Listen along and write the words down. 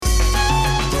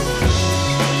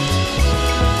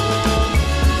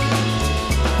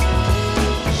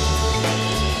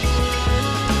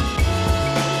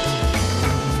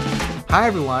Hi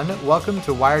everyone, welcome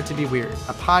to Wired to be Weird,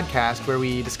 a podcast where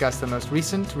we discuss the most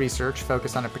recent research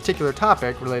focused on a particular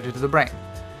topic related to the brain.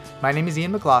 My name is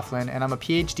Ian McLaughlin, and I'm a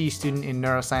PhD student in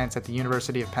neuroscience at the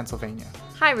University of Pennsylvania.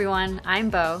 Hi everyone, I'm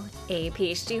Bo, a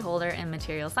PhD holder in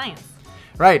material science.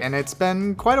 Right, and it's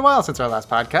been quite a while since our last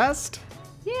podcast.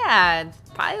 Yeah,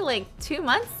 probably like 2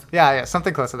 months. Yeah,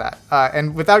 something close to that.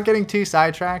 And without getting too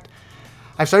sidetracked,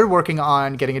 I've started working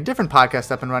on getting a different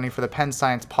podcast up and running for the Penn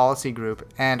Science Policy Group,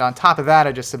 and on top of that,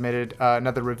 I just submitted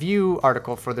another review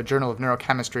article for the Journal of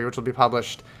Neurochemistry, which will be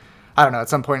published, at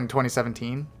some point in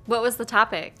 2017. What was the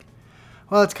topic?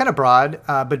 Well, it's kind of broad,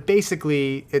 but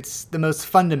basically, it's the most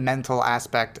fundamental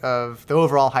aspect of the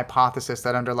overall hypothesis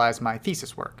that underlies my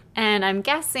thesis work. And I'm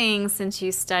guessing, since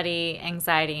you study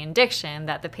anxiety and addiction,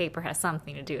 that the paper has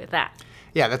something to do with that.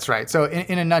 Yeah, that's right. So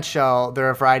in a nutshell, there are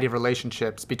a variety of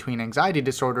relationships between anxiety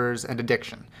disorders and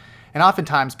addiction. And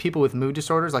oftentimes, people with mood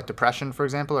disorders like depression, for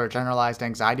example, or generalized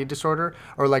anxiety disorder,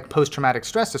 or like post-traumatic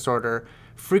stress disorder,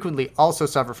 frequently also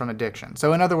suffer from addiction.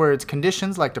 So in other words,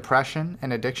 conditions like depression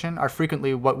and addiction are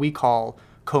frequently what we call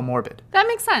comorbid. That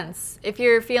makes sense. If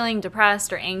you're feeling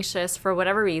depressed or anxious for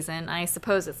whatever reason, I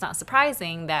suppose it's not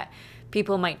surprising that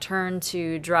people might turn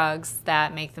to drugs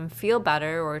that make them feel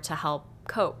better or to help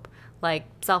cope, like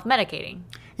self-medicating.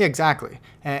 Yeah, exactly.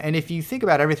 And if you think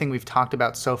about everything we've talked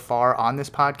about so far on this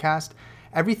podcast,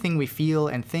 everything we feel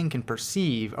and think and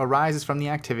perceive arises from the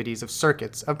activities of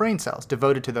circuits of brain cells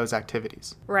devoted to those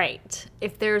activities. Right.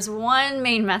 If there's one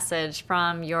main message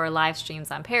from your live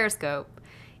streams on Periscope,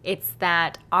 it's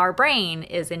that our brain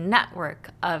is a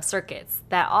network of circuits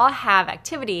that all have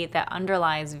activity that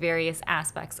underlies various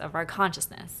aspects of our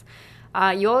consciousness.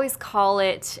 You always call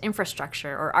it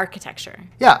infrastructure or architecture.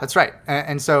 Yeah, that's right.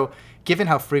 And so, given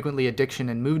how frequently addiction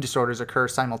and mood disorders occur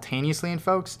simultaneously in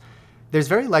folks, there's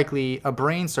very likely a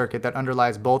brain circuit that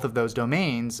underlies both of those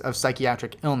domains of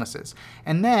psychiatric illnesses.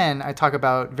 And then I talk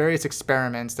about various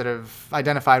experiments that have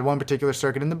identified one particular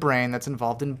circuit in the brain that's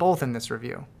involved in both in this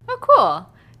review. Oh, cool.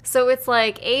 So it's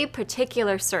like a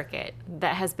particular circuit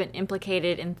that has been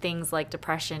implicated in things like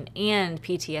depression and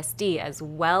PTSD as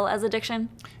well as addiction?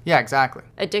 Yeah, exactly.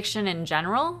 Addiction in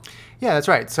general? Yeah, that's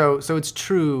right. So it's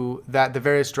true that the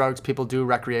various drugs people do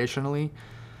recreationally,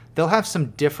 they'll have some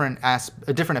different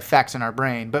effects in our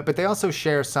brain, but they also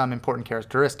share some important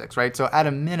characteristics, right? So at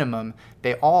a minimum,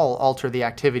 they all alter the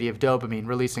activity of dopamine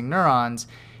releasing neurons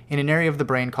in an area of the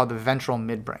brain called the ventral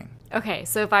midbrain. Okay,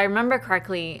 so if I remember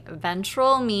correctly,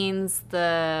 ventral means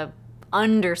the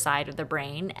underside of the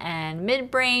brain, and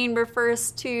midbrain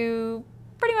refers to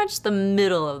pretty much the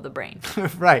middle of the brain.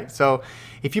 Right. So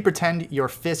if you pretend your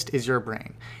fist is your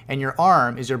brain and your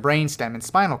arm is your brainstem and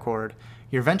spinal cord,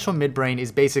 your ventral midbrain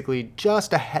is basically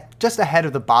just ahead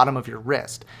of the bottom of your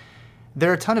wrist.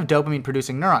 There are a ton of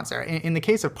dopamine-producing neurons there. In the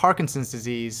case of Parkinson's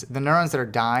disease, the neurons that are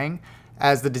dying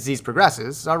as the disease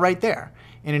progresses are right there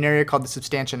in an area called the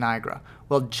substantia nigra.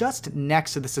 Well, just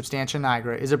next to the substantia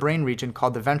nigra is a brain region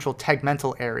called the ventral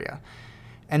tegmental area.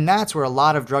 And that's where a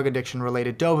lot of drug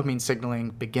addiction-related dopamine signaling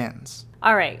begins.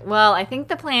 All right, well, I think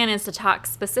the plan is to talk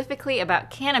specifically about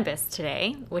cannabis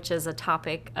today, which is a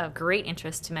topic of great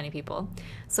interest to many people.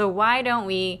 So why don't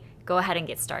we go ahead and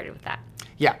get started with that?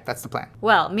 Yeah, that's the plan.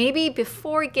 Well, maybe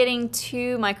before getting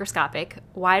too microscopic,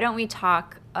 why don't we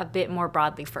talk a bit more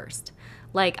broadly first?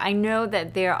 Like, I know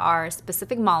that there are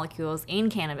specific molecules in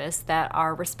cannabis that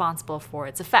are responsible for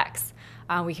its effects.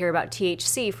 We hear about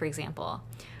THC, for example.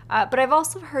 But I've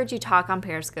also heard you talk on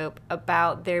Periscope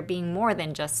about there being more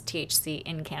than just THC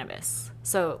in cannabis.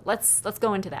 So let's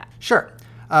go into that. Sure.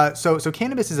 So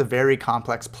cannabis is a very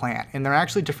complex plant, and there are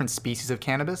actually different species of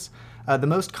cannabis. The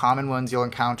most common ones you'll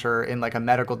encounter in like a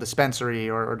medical dispensary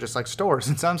or just like stores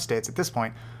in some states at this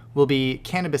point will be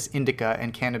cannabis indica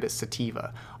and cannabis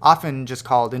sativa, often just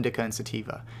called indica and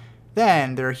sativa.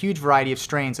 Then there are a huge variety of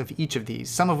strains of each of these,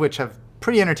 some of which have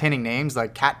pretty entertaining names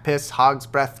like cat piss, hog's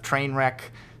breath, train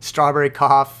wreck, strawberry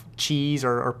cough, cheese,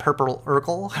 or purple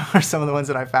Urkel are some of the ones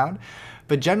that I found.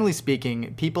 But generally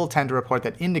speaking, people tend to report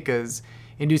that indicas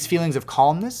induce feelings of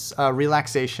calmness,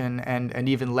 relaxation, and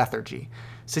even lethargy.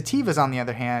 Sativas, on the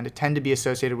other hand, tend to be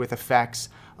associated with effects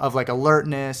of like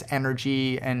alertness,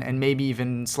 energy, and maybe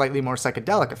even slightly more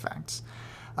psychedelic effects.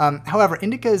 However,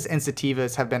 indicas and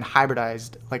sativas have been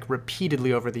hybridized like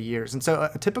repeatedly over the years. And so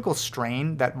a typical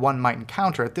strain that one might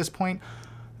encounter at this point,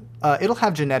 it'll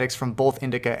have genetics from both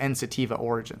indica and sativa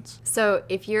origins. So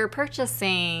if you're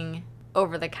purchasing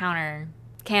over-the-counter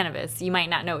cannabis, you might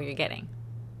not know what you're getting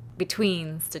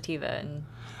between sativa and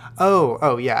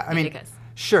Oh, yeah. I mean, indicas.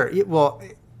 Sure. Well,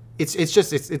 it's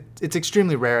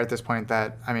extremely rare at this point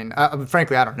that,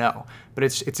 frankly, I don't know, but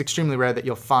it's extremely rare that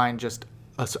you'll find just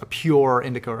a pure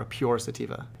indica or a pure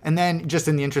sativa. And then, just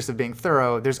in the interest of being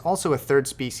thorough, there's also a third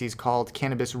species called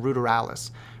Cannabis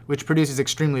ruderalis, which produces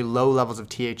extremely low levels of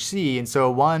THC, and so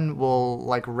one will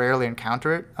rarely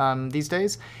encounter it these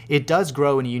days. It does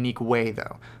grow in a unique way,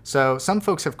 though. So some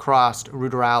folks have crossed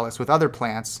ruderalis with other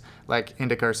plants, like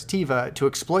indica or sativa, to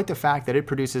exploit the fact that it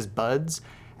produces buds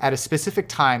at a specific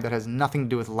time that has nothing to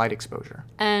do with light exposure.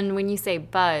 And when you say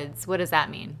buds, what does that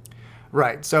mean?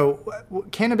 Right. So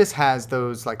cannabis has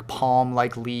those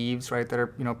palm-like leaves, right, that are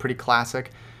pretty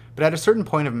classic. But at a certain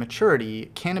point of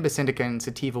maturity, cannabis indica and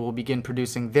sativa will begin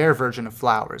producing their version of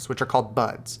flowers, which are called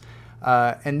buds.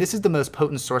 And this is the most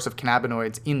potent source of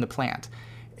cannabinoids in the plant.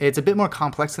 It's a bit more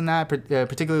complex than that,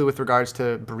 particularly with regards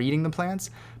to breeding the plants,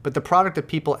 but the product that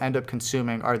people end up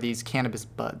consuming are these cannabis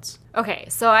buds. Okay,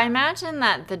 so I imagine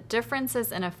that the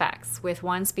differences in effects, with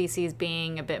one species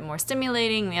being a bit more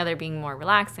stimulating, the other being more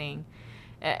relaxing,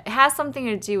 it has something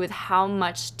to do with how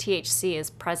much THC is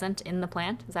present in the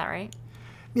plant. Is that right?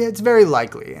 Yeah, it's very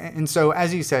likely. And so,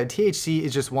 as you said, THC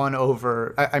is just one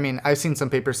over, I've seen some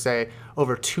papers say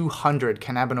over 200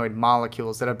 cannabinoid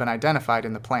molecules that have been identified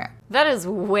in the plant. That is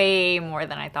way more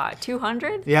than I thought.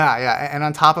 200? Yeah. And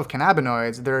on top of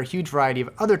cannabinoids, there are a huge variety of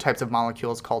other types of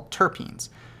molecules called terpenes.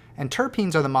 And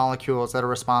terpenes are the molecules that are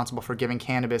responsible for giving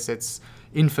cannabis its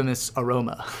infamous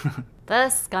aroma. The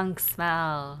skunk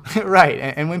smell. Right.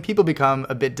 And when people become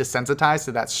a bit desensitized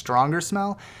to that stronger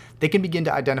smell, they can begin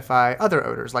to identify other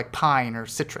odors like pine or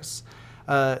citrus.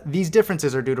 These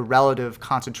differences are due to relative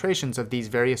concentrations of these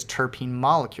various terpene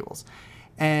molecules.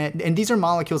 And these are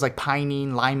molecules like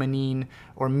pinene, limonene,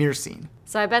 or myrcene.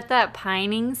 So I bet that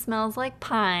pining smells like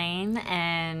pine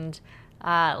and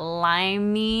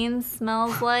limonene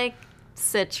smells like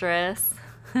citrus.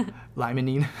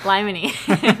 Limonene?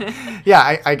 Limonene.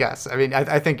 Yeah, I guess.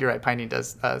 I think you're right. Pinene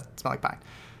does smell like pine.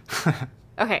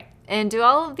 Okay. And do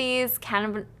all of these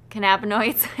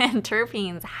cannabinoids and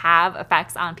terpenes have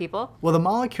effects on people? Well, the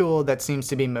molecule that seems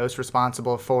to be most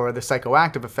responsible for the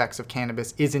psychoactive effects of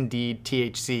cannabis is indeed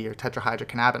THC, or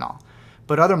tetrahydrocannabinol.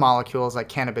 But other molecules like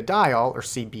cannabidiol, or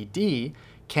CBD,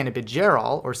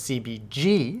 cannabigerol, or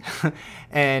CBG,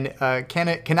 and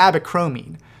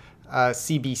cannabichromene,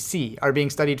 CBC, are being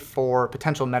studied for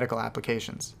potential medical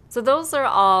applications. So those are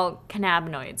all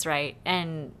cannabinoids, right?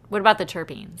 And what about the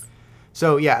terpenes?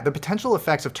 So yeah, the potential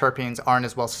effects of terpenes aren't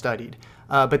as well studied,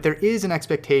 but there is an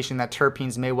expectation that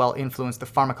terpenes may well influence the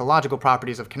pharmacological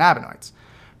properties of cannabinoids.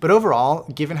 But overall,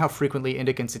 given how frequently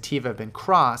indica and sativa have been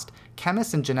crossed,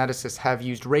 chemists and geneticists have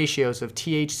used ratios of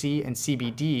THC and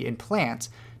CBD in plants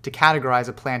to categorize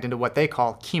a plant into what they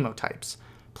call chemotypes.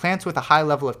 Plants with a high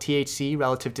level of THC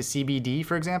relative to CBD,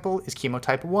 for example, is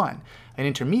chemotype 1. An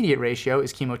intermediate ratio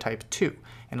is chemotype 2,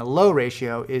 and a low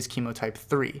ratio is chemotype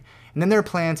 3. And then there are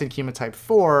plants in chemotype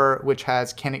 4, which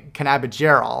has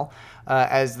cannabigerol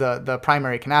as the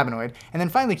primary cannabinoid. And then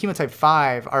finally, chemotype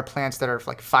 5 are plants that are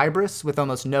fibrous with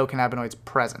almost no cannabinoids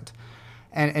present.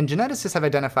 And geneticists have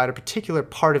identified a particular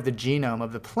part of the genome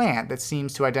of the plant that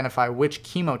seems to identify which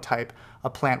chemotype a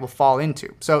plant will fall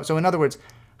into. So in other words,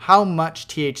 how much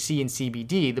THC and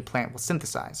CBD the plant will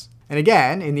synthesize. And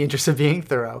again, in the interest of being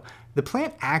thorough, the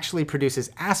plant actually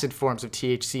produces acid forms of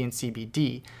THC and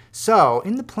CBD. So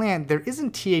in the plant, there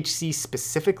isn't THC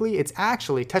specifically, it's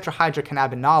actually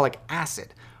tetrahydrocannabinolic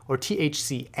acid, or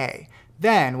THCA.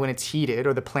 Then, when it's heated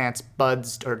or the plant's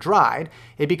buds are dried,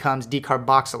 it becomes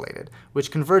decarboxylated, which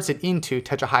converts it into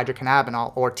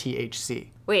tetrahydrocannabinol, or THC.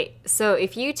 Wait, so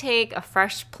if you take a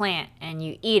fresh plant and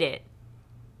you eat it,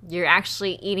 you're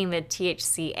actually eating the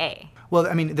THCA. Well,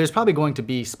 there's probably going to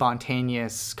be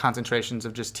spontaneous concentrations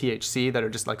of just THC that are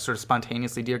just sort of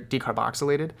spontaneously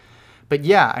decarboxylated. But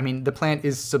yeah, the plant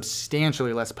is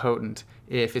substantially less potent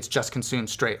if it's just consumed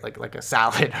straight, like a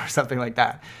salad or something like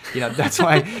that. That's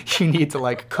why you need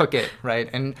to cook it, right?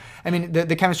 And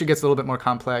the chemistry gets a little bit more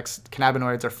complex.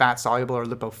 Cannabinoids are fat soluble or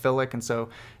lipophilic, and so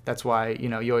that's why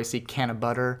you always see can of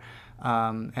butter,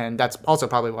 and that's also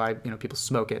probably why people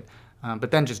smoke it.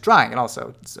 But then just drying it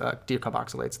also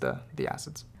decarboxylates the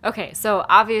acids. Okay, so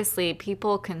obviously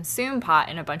people consume pot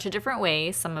in a bunch of different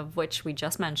ways, some of which we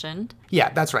just mentioned. Yeah,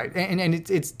 that's right. And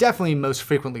it's definitely most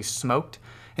frequently smoked.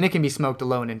 And it can be smoked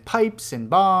alone in pipes, in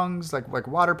bongs, like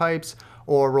water pipes,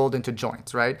 or rolled into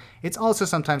joints, right? It's also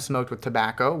sometimes smoked with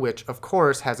tobacco, which of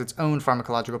course has its own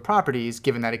pharmacological properties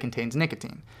given that it contains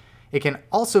nicotine. It can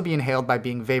also be inhaled by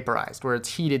being vaporized, where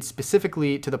it's heated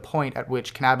specifically to the point at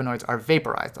which cannabinoids are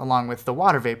vaporized, along with the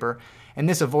water vapor, and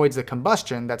this avoids the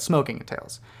combustion that smoking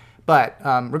entails. But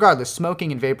regardless,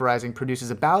 smoking and vaporizing produces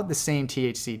about the same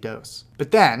THC dose.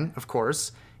 But then, of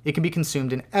course, it can be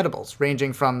consumed in edibles,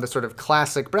 ranging from the sort of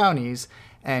classic brownies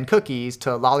and cookies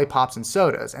to lollipops and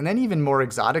sodas, and then even more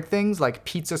exotic things like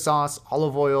pizza sauce,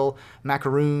 olive oil,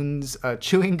 macaroons,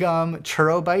 chewing gum,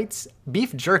 churro bites,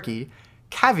 beef jerky,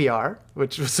 caviar,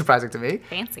 which was surprising to me.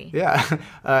 Fancy. Yeah,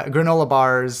 granola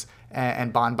bars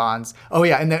and bonbons. Oh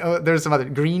yeah, and then there's some other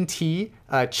green tea,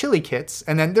 chili kits,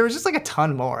 and then there was just like a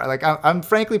ton more. Like I'm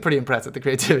frankly pretty impressed with the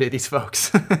creativity of these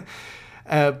folks.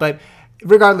 But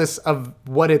regardless of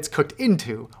what it's cooked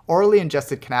into, orally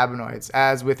ingested cannabinoids,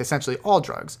 as with essentially all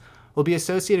drugs, will be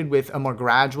associated with a more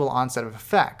gradual onset of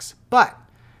effects. But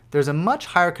there's a much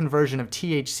higher conversion of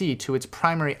THC to its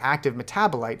primary active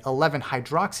metabolite,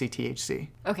 11-hydroxy-THC.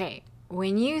 Okay,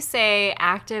 when you say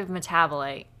active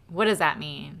metabolite, what does that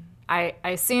mean? I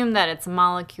assume that it's a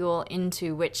molecule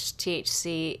into which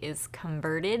THC is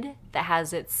converted that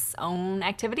has its own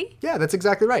activity? Yeah, that's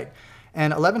exactly right.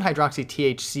 And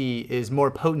 11-hydroxy-THC is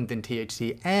more potent than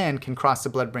THC and can cross the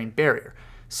blood-brain barrier.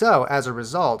 So, as a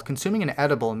result, consuming an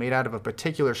edible made out of a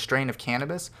particular strain of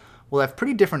cannabis will have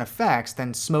pretty different effects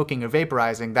than smoking or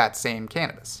vaporizing that same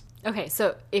cannabis. Okay,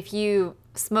 so if you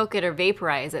smoke it or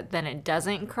vaporize it, then it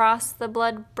doesn't cross the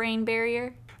blood-brain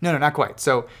barrier? No, not quite.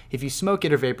 So if you smoke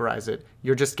it or vaporize it,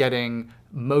 you're just getting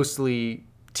mostly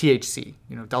THC,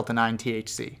 delta-9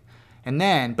 THC. And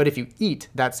then, but if you eat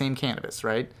that same cannabis,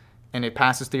 right, and it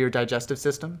passes through your digestive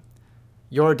system,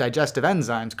 your digestive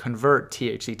enzymes convert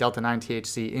THC, delta-9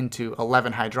 THC, into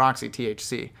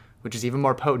 11-hydroxy-THC, which is even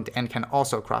more potent and can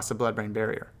also cross the blood-brain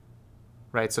barrier,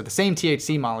 right? So the same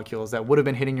THC molecules that would have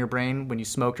been hitting your brain when you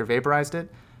smoked or vaporized it,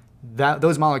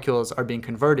 those molecules are being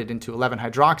converted into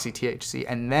 11-hydroxy-THC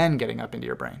and then getting up into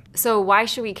your brain. So why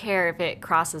should we care if it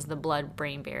crosses the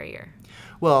blood-brain barrier?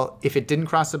 Well, if it didn't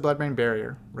cross the blood-brain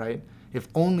barrier, right, if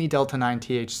only delta-9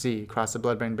 THC crossed the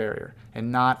blood-brain barrier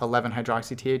and not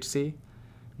 11-hydroxy-THC,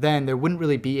 then there wouldn't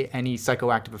really be any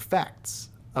psychoactive effects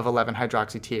of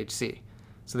 11-hydroxy-THC.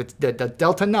 So the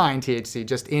delta-9 THC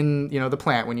just in the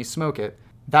plant when you smoke it,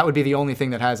 that would be the only thing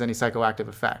that has any psychoactive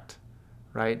effect,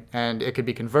 right? And it could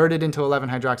be converted into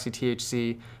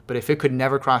 11-hydroxy-THC, but if it could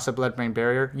never cross the blood-brain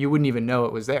barrier, you wouldn't even know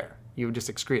it was there. You would just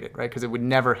excrete it, right? Because it would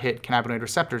never hit cannabinoid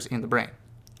receptors in the brain.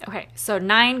 Okay, so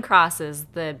 9 crosses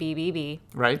the BBB.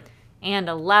 Right? And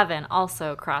 11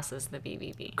 also crosses the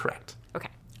BBB. Correct. Okay.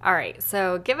 All right,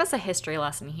 so give us a history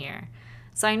lesson here.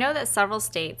 So I know that several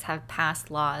states have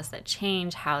passed laws that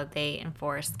change how they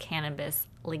enforce cannabis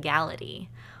legality.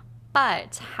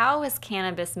 But how is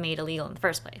cannabis made illegal in the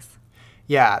first place?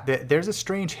 Yeah, there's a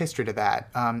strange history to that.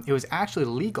 It was actually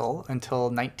legal until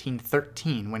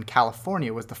 1913 when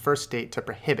California was the first state to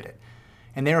prohibit it.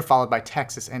 And they were followed by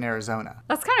Texas and Arizona.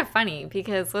 That's kind of funny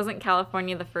because wasn't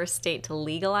California the first state to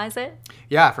legalize it?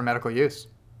 Yeah, for medical use.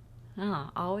 Oh,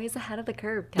 always ahead of the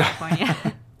curve, California.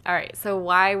 All right, so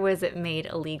why was it made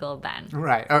illegal then?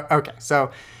 Right, okay.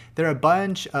 So there are a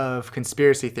bunch of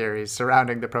conspiracy theories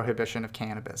surrounding the prohibition of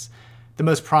cannabis. The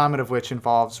most prominent of which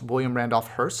involves William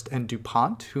Randolph Hearst and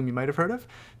DuPont, whom you might have heard of,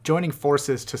 joining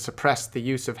forces to suppress the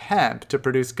use of hemp to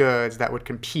produce goods that would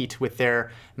compete with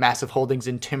their massive holdings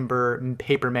in timber,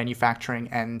 paper manufacturing,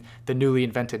 and the newly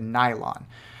invented nylon.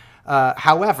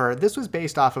 However, this was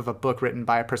based off of a book written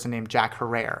by a person named Jack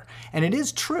Herrera, and it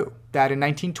is true that in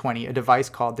 1920 a device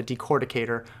called the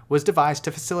decorticator was devised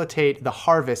to facilitate the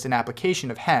harvest and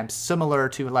application of hemp, similar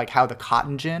to like how the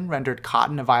cotton gin rendered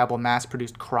cotton a viable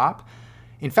mass-produced crop.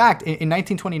 In fact, in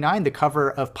 1929, the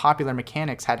cover of Popular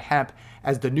Mechanics had hemp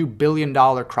as the new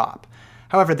billion-dollar crop.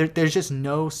 However, there's just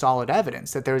no solid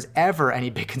evidence that there was ever any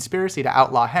big conspiracy to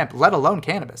outlaw hemp, let alone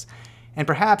cannabis. And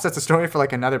perhaps that's a story for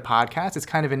like another podcast. It's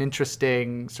kind of an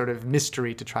interesting sort of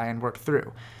mystery to try and work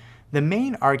through. The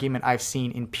main argument I've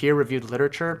seen in peer-reviewed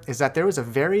literature is that there was a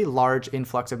very large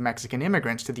influx of Mexican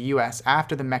immigrants to the U.S.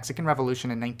 after the Mexican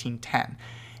Revolution in 1910.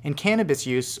 And cannabis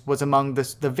use was among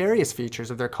the various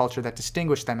features of their culture that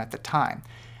distinguished them at the time.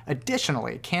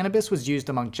 Additionally, cannabis was used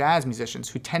among jazz musicians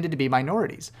who tended to be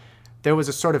minorities. There was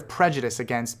a sort of prejudice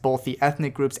against both the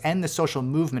ethnic groups and the social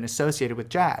movement associated with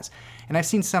jazz. And I've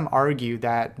seen some argue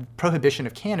that prohibition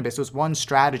of cannabis was one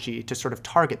strategy to sort of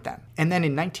target them. And then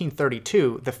in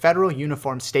 1932, the Federal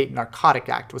Uniform State Narcotic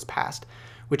Act was passed,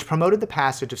 which promoted the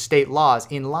passage of state laws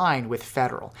in line with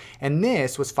federal. And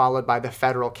this was followed by the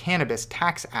Federal Cannabis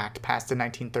Tax Act passed in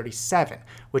 1937,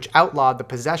 which outlawed the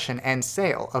possession and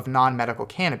sale of non-medical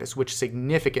cannabis, which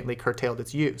significantly curtailed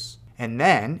its use. And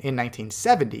then, in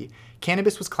 1970,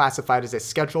 cannabis was classified as a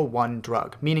Schedule I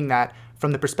drug, meaning that,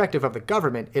 from the perspective of the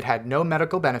government, it had no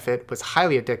medical benefit, was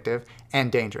highly addictive,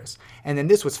 and dangerous. And then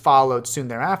this was followed soon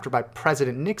thereafter by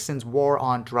President Nixon's war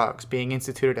on drugs being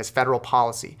instituted as federal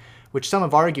policy, which some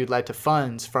have argued led to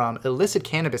funds from illicit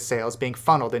cannabis sales being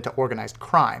funneled into organized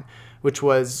crime. which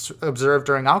was observed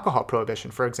during alcohol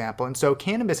prohibition, for example. And so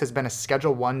cannabis has been a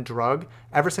Schedule I drug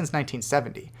ever since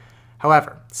 1970.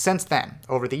 However, since then,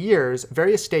 over the years,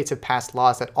 various states have passed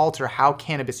laws that alter how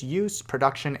cannabis use,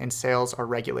 production, and sales are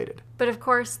regulated. But of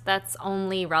course, that's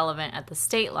only relevant at the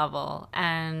state level,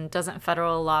 and doesn't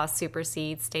federal law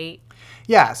supersede state?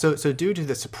 Yeah, so due to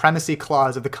the supremacy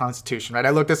clause of the Constitution, right?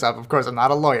 I looked this up. Of course, I'm not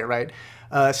a lawyer, right?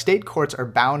 State courts are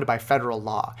bound by federal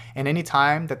law, and any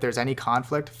time that there's any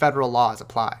conflict, federal law is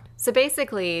applied. So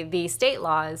basically, the state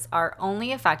laws are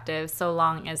only effective so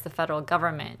long as the federal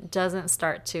government doesn't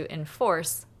start to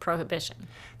enforce prohibition.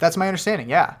 That's my understanding,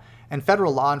 yeah. And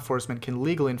federal law enforcement can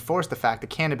legally enforce the fact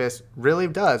that cannabis really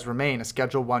does remain a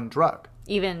Schedule I drug.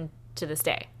 Even to this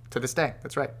day. To this day,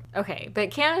 that's right. Okay,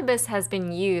 but cannabis has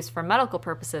been used for medical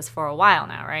purposes for a while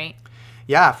now, right?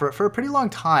 Yeah, for a pretty long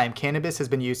time, cannabis has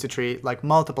been used to treat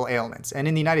multiple ailments. And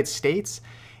in the United States,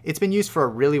 it's been used for a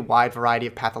really wide variety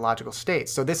of pathological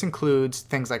states. So this includes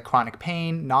things like chronic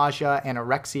pain, nausea,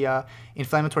 anorexia,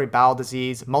 inflammatory bowel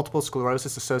disease, multiple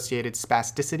sclerosis-associated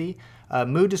spasticity,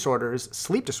 mood disorders,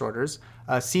 sleep disorders,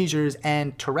 seizures,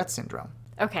 and Tourette's syndrome.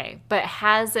 Okay, but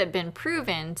has it been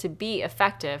proven to be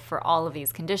effective for all of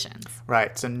these conditions?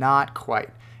 Right, so not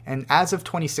quite. And as of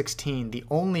 2016, the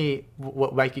only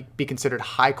what might be considered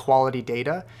high-quality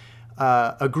data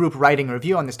a group writing a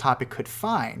review on this topic could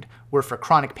find were for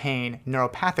chronic pain,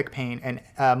 neuropathic pain, and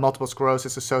multiple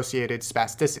sclerosis-associated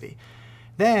spasticity.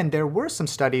 Then there were some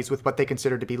studies with what they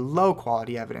considered to be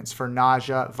low-quality evidence for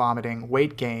nausea, vomiting,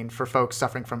 weight gain for folks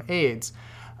suffering from AIDS,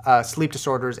 sleep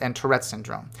disorders, and Tourette's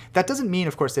syndrome. That doesn't mean,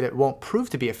 of course, that it won't prove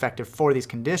to be effective for these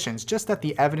conditions, just that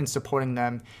the evidence supporting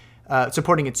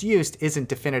its use isn't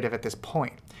definitive at this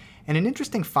point. And an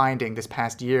interesting finding this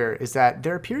past year is that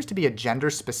there appears to be a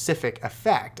gender-specific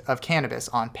effect of cannabis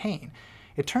on pain.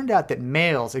 It turned out that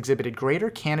males exhibited greater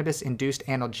cannabis-induced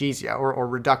analgesia, or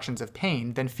reductions of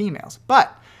pain, than females.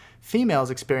 But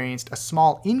females experienced a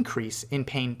small increase in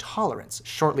pain tolerance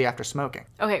shortly after smoking.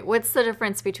 Okay, what's the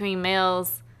difference between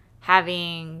males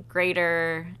having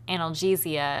greater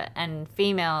analgesia and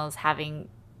females having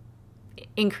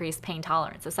increased pain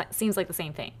tolerance? It seems like the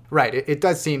same thing. Right. It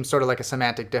does seem sort of like a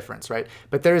semantic difference, right?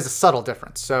 But there is a subtle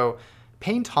difference. So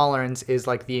pain tolerance is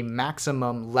like the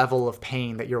maximum level of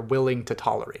pain that you're willing to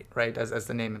tolerate, right? As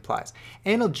the name implies.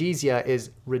 Analgesia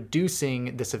is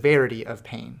reducing the severity of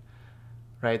pain,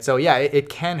 right? So yeah, it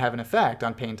can have an effect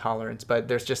on pain tolerance, but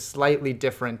there's just slightly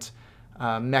different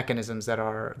mechanisms that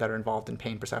are involved in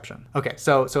pain perception. Okay,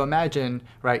 so imagine,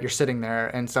 right, you're sitting there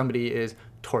and somebody is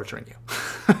torturing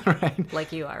you, right?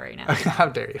 Like you are right now. How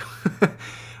dare you?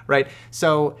 Right?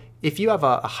 So if you have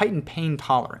a heightened pain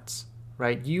tolerance,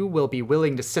 right, you will be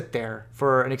willing to sit there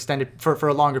for for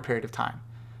a longer period of time.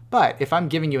 But if I'm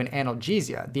giving you an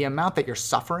analgesia, the amount that you're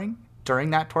suffering during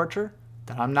that torture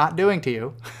that I'm not doing to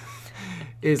you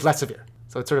is less severe.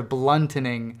 So it's sort of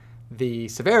blunting the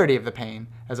severity of the pain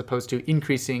as opposed to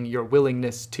increasing your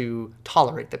willingness to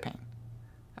tolerate the pain.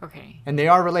 Okay. And they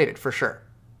are related for sure,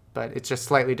 but it's just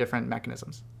slightly different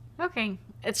mechanisms. Okay.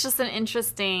 It's just an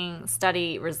interesting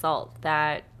study result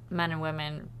that men and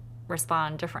women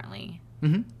respond differently.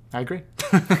 Mm-hmm. I agree.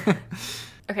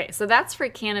 Okay, so that's for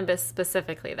cannabis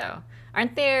specifically, though.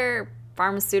 Aren't there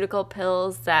pharmaceutical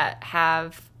pills that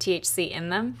have THC in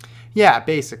them? Yeah,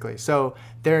 basically. So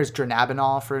there's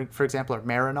dronabinol, for example, or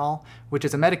Marinol, which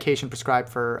is a medication prescribed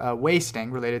for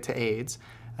wasting related to AIDS,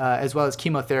 as well as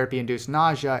chemotherapy-induced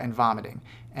nausea and vomiting.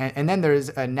 And then there's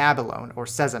a nabilone, or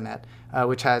Sesamet,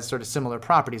 which has sort of similar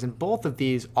properties, and both of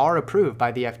these are approved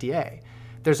by the FDA.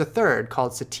 There's a third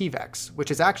called Sativex,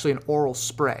 which is actually an oral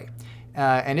spray,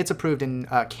 and it's approved in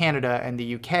Canada and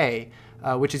the UK,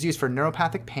 which is used for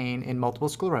neuropathic pain in multiple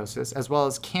sclerosis, as well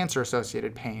as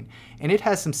cancer-associated pain. And it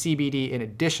has some CBD in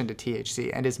addition to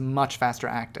THC and is much faster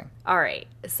acting. All right.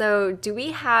 So do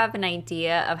we have an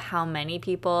idea of how many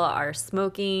people are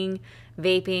smoking,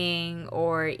 vaping,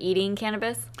 or eating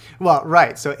cannabis? Well,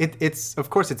 right. So it's of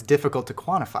course, it's difficult to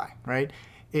quantify, right?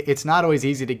 It's not always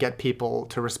easy to get people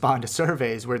to respond to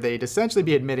surveys where they'd essentially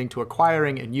be admitting to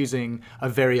acquiring and using a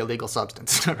very illegal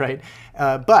substance, right?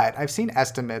 But I've seen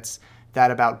estimates that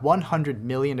about 100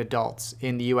 million adults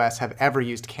in the U.S. have ever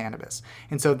used cannabis.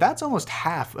 And so that's almost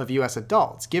half of U.S.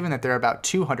 adults, given that there are about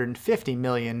 250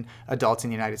 million adults in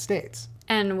the United States.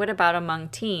 And what about among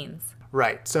teens?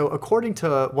 Right. So according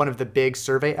to one of the big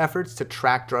survey efforts to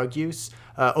track drug use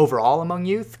overall among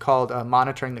youth, called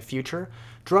Monitoring the Future,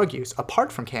 drug use,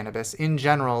 apart from cannabis, in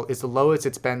general, is the lowest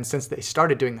it's been since they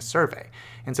started doing the survey.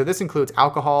 And so this includes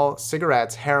alcohol,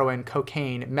 cigarettes, heroin,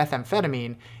 cocaine,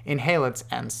 methamphetamine, inhalants,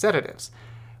 and sedatives.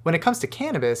 When it comes to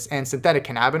cannabis and synthetic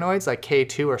cannabinoids like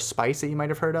K2 or spice that you might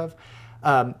have heard of,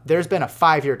 there's been a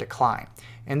 5-year decline.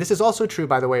 And this is also true,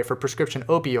 by the way, for prescription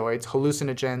opioids,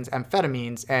 hallucinogens,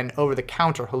 amphetamines, and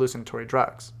over-the-counter hallucinatory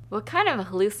drugs. What kind of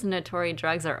hallucinatory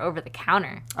drugs are over the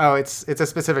counter? Oh, it's a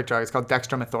specific drug. It's called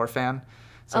dextromethorphan.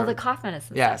 So, the cough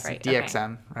medicine yes, stuff, right?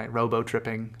 DXM, okay. Right?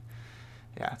 Robo-tripping.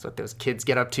 Yeah, that's what those kids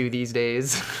get up to these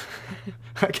days.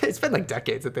 It's been like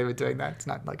decades that they've been doing that. It's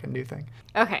not like a new thing.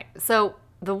 Okay, so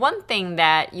the one thing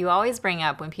that you always bring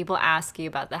up when people ask you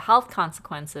about the health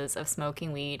consequences of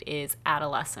smoking weed is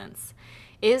adolescence.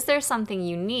 Is there something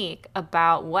unique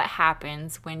about what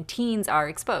happens when teens are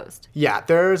exposed? Yeah,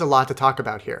 there's a lot to talk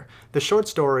about here. The short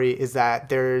story is that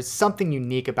there's something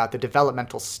unique about the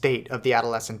developmental state of the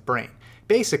adolescent brain.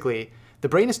 Basically, the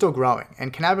brain is still growing,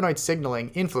 and cannabinoid signaling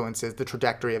influences the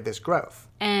trajectory of this growth.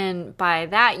 And by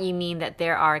that, you mean that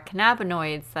there are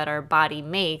cannabinoids that our body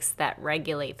makes that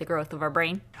regulate the growth of our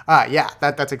brain? Yeah,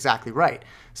 that's exactly right.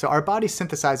 So our body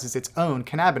synthesizes its own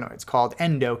cannabinoids called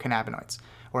endocannabinoids,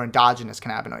 or endogenous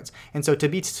cannabinoids. And so to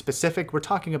be specific, we're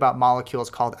talking about molecules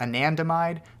called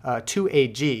anandamide,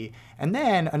 2-AG, and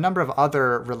then a number of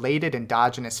other related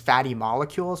endogenous fatty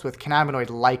molecules with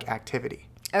cannabinoid-like activity.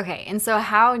 Okay, and so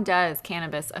how does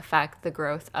cannabis affect the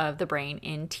growth of the brain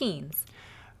in teens?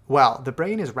 Well, the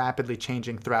brain is rapidly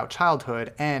changing throughout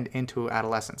childhood and into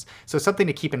adolescence. So something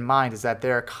to keep in mind is that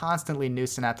there are constantly new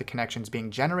synaptic connections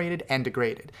being generated and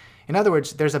degraded. In other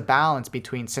words, there's a balance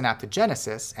between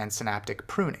synaptogenesis and synaptic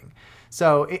pruning.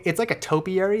 So it's like a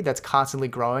topiary that's constantly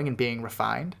growing and being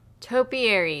refined.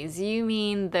 Topiaries, you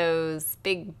mean those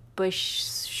big bush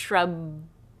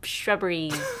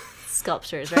shrubbery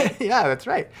sculptures, right? Yeah, that's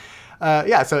right.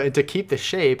 So to keep the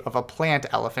shape of a plant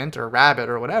elephant or rabbit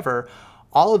or whatever,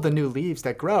 all of the new leaves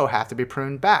that grow have to be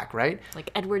pruned back, right? Like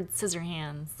Edward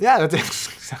Scissorhands. Yeah, that's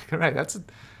exactly right. That's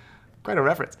quite a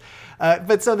reference.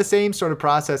 But so the same sort of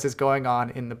process is going on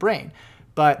in the brain.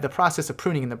 But the process of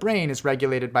pruning in the brain is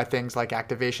regulated by things like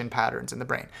activation patterns in the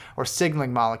brain, or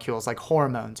signaling molecules like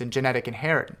hormones and genetic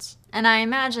inheritance. And I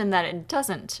imagine that it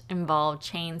doesn't involve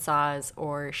chainsaws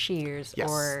or shears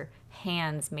or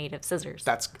hands made of scissors.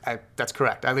 That's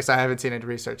correct. At least I haven't seen any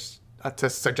research to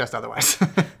suggest otherwise.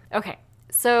 Okay.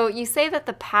 So you say that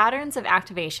the patterns of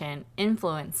activation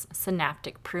influence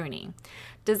synaptic pruning.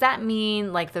 Does that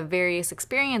mean like the various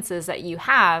experiences that you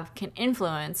have can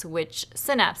influence which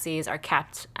synapses are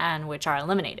kept and which are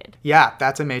eliminated? Yeah,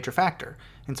 that's a major factor.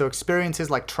 And so experiences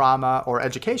like trauma or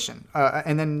education,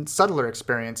 and then subtler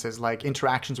experiences like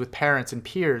interactions with parents and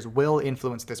peers will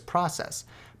influence this process.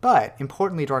 But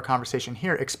importantly to our conversation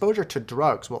here, exposure to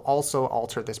drugs will also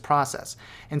alter this process.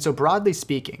 And so broadly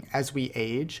speaking, as we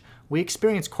age, we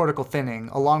experience cortical thinning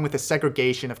along with the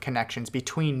segregation of connections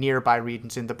between nearby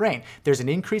regions in the brain. There's an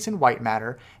increase in white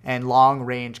matter and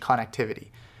long-range connectivity.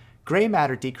 Gray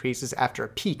matter decreases after a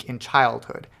peak in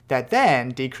childhood that then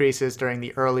decreases during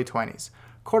the early 20s.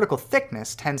 Cortical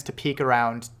thickness tends to peak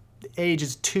around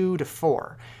ages 2 to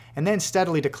 4 and then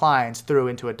steadily declines through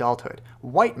into adulthood.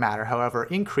 White matter, however,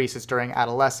 increases during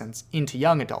adolescence into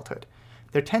young adulthood.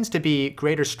 There tends to be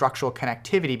greater structural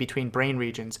connectivity between brain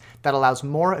regions that allows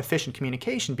more efficient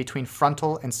communication between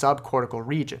frontal and subcortical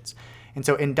regions. And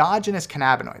so endogenous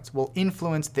cannabinoids will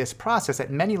influence this process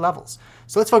at many levels.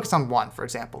 So let's focus on one, for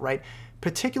example, right?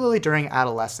 Particularly during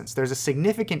adolescence, there's a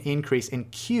significant increase in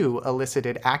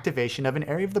cue-elicited activation of an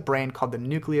area of the brain called the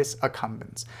nucleus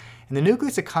accumbens. And the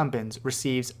nucleus accumbens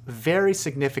receives very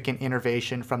significant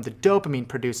innervation from the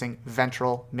dopamine-producing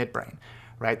ventral midbrain,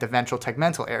 right? The ventral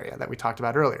tegmental area that we talked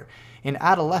about earlier. In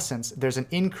adolescence, there's an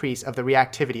increase of the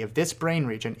reactivity of this brain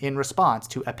region in response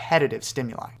to appetitive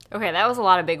stimuli. Okay, that was a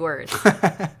lot of big words.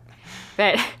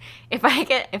 But if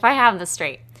I have this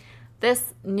straight,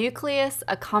 this nucleus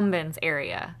accumbens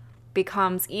area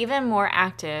becomes even more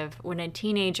active when a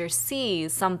teenager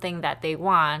sees something that they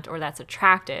want or that's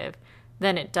attractive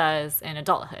than it does in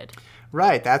adulthood.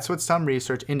 Right, that's what some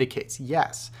research indicates,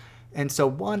 yes. And so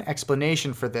one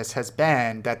explanation for this has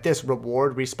been that this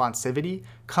reward responsivity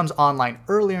comes online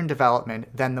earlier in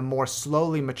development than the more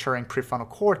slowly maturing prefrontal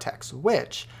cortex,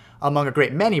 which, among a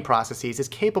great many processes, is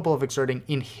capable of exerting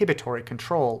inhibitory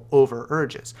control over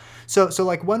urges. So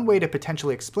like one way to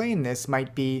potentially explain this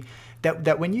might be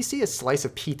that when you see a slice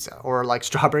of pizza or like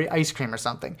strawberry ice cream or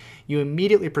something, you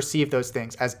immediately perceive those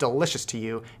things as delicious to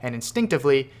you and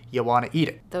instinctively you want to eat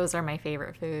it. Those are my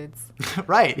favorite foods.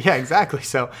 Right, yeah, exactly.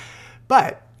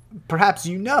 But perhaps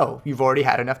you've already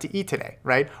had enough to eat today,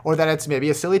 right? Or that it's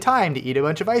maybe a silly time to eat a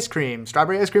bunch of ice cream,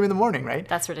 strawberry ice cream in the morning, right?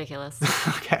 That's ridiculous.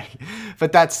 Okay.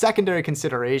 But that secondary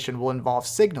consideration will involve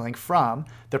signaling from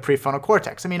the prefrontal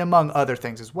cortex. I mean, among other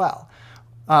things as well.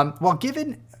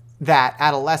 Given that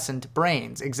adolescent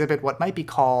brains exhibit what might be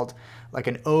called like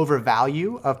an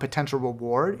overvalue of potential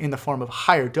reward in the form of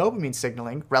higher dopamine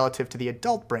signaling relative to the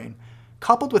adult brain,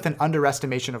 coupled with an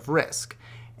underestimation of risk,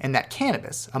 and that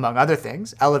cannabis, among other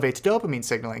things, elevates dopamine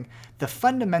signaling, the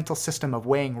fundamental system of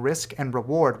weighing risk and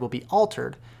reward will be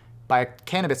altered by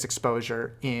cannabis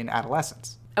exposure in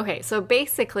adolescence. Okay, so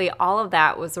basically all of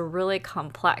that was a really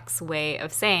complex way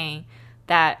of saying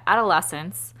that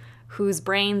adolescents, whose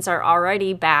brains are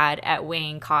already bad at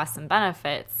weighing costs and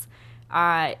benefits,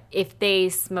 if they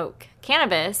smoke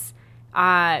cannabis,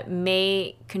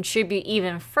 may contribute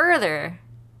even further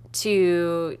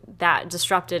to that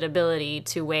disrupted ability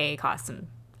to weigh costs and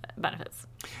benefits.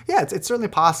 Yeah, it's certainly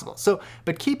possible.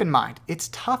 But keep in mind, it's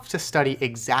tough to study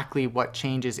exactly what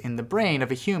changes in the brain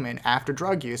of a human after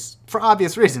drug use for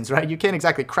obvious reasons, right? You can't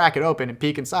exactly crack it open and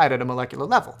peek inside at a molecular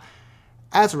level.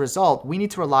 As a result, we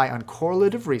need to rely on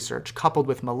correlative research coupled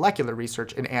with molecular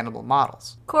research in animal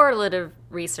models. Correlative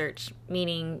research,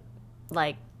 meaning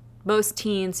like most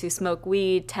teens who smoke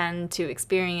weed tend to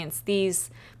experience these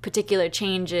particular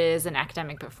changes in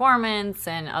academic performance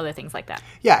and other things like that.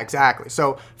 Yeah, exactly.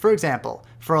 So, for example,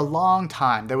 for a long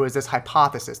time, there was this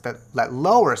hypothesis that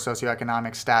lower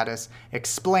socioeconomic status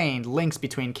explained links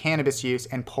between cannabis use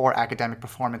and poor academic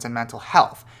performance and mental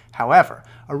health. However,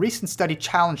 a recent study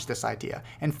challenged this idea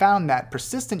and found that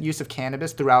persistent use of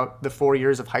cannabis throughout the 4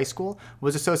 years of high school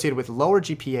was associated with lower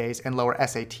GPAs and lower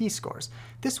SAT scores.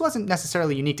 This wasn't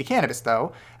necessarily unique to cannabis,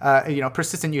 though.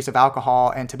 Persistent use of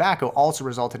alcohol and tobacco also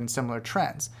resulted in similar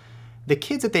trends. The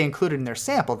kids that they included in their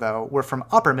sample, though, were from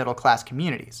upper middle class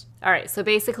communities. All right, so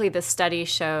basically the study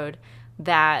showed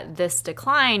that this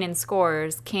decline in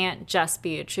scores can't just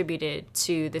be attributed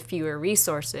to the fewer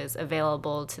resources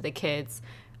available to the kids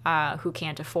who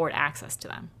can't afford access to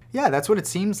them. Yeah, that's what it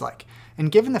seems like.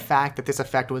 And given the fact that this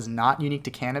effect was not unique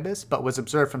to cannabis, but was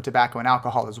observed from tobacco and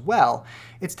alcohol as well,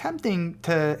 it's tempting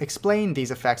to explain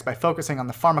these effects by focusing on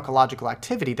the pharmacological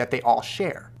activity that they all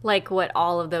share. Like what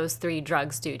all of those three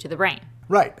drugs do to the brain.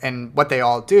 Right, and what they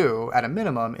all do, at a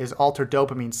minimum, is alter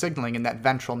dopamine signaling in that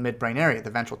ventral midbrain area, the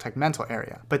ventral tegmental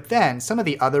area. But then, some of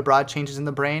the other broad changes in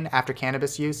the brain after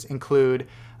cannabis use include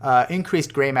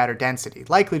increased gray matter density,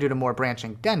 likely due to more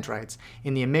branching dendrites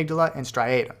in the amygdala and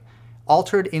striatum,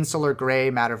 altered insular gray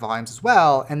matter volumes as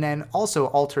well, and then also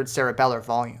altered cerebellar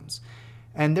volumes.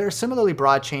 And there are similarly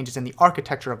broad changes in the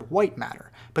architecture of white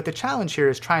matter, but the challenge here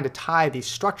is trying to tie these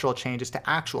structural changes to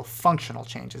actual functional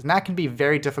changes, and that can be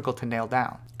very difficult to nail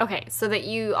down. Okay, so that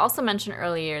you also mentioned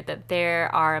earlier that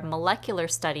there are molecular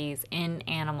studies in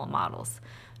animal models.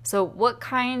 So what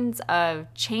kinds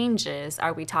of changes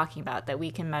are we talking about that we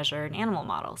can measure in animal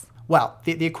models? Well,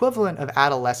 the equivalent of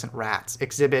adolescent rats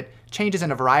exhibit changes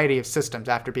in a variety of systems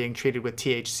after being treated with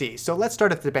THC. So let's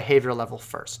start at the behavioral level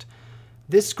first.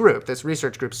 This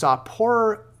research group, saw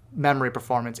poorer memory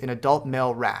performance in adult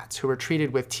male rats who were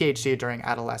treated with THC during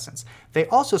adolescence. They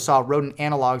also saw rodent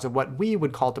analogs of what we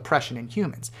would call depression in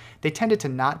humans. They tended to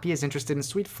not be as interested in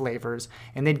sweet flavors,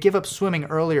 and they'd give up swimming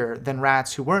earlier than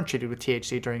rats who weren't treated with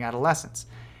THC during adolescence.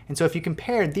 And so if you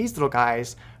compared these little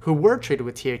guys who were treated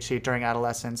with THC during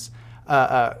adolescence,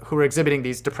 who were exhibiting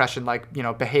these depression-like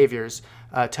behaviors,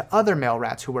 to other male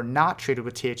rats who were not treated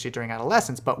with THC during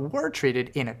adolescence but were treated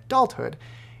in adulthood,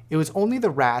 it was only the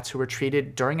rats who were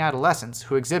treated during adolescence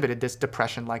who exhibited this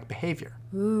depression-like behavior.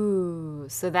 Ooh,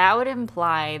 so that would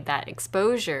imply that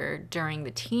exposure during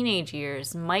the teenage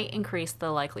years might increase the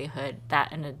likelihood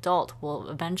that an adult will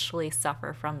eventually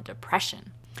suffer from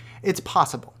depression. It's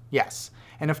possible, yes.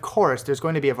 And of course, there's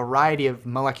going to be a variety of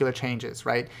molecular changes,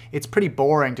 right? It's pretty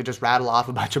boring to just rattle off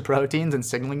a bunch of proteins and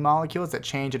signaling molecules that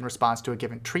change in response to a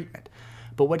given treatment.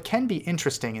 But what can be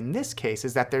interesting in this case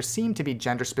is that there seem to be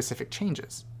gender-specific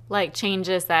changes. Like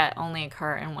changes that only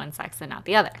occur in one sex and not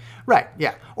the other. Right,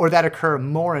 yeah, or that occur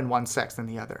more in one sex than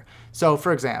the other. So,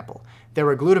 for example, there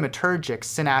were glutamatergic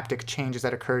synaptic changes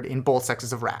that occurred in both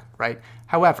sexes of rat, right?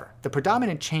 However, the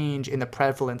predominant change in the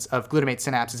prevalence of glutamate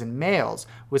synapses in males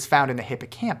was found in the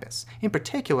hippocampus. In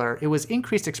particular, it was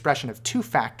increased expression of two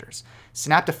factors,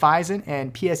 synaptophysin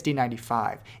and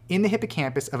PSD95, in the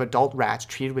hippocampus of adult rats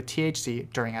treated with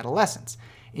THC during adolescence.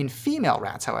 In female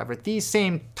rats, however, these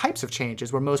same types of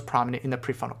changes were most prominent in the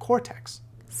prefrontal cortex.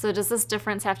 So does this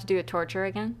difference have to do with torture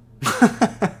again?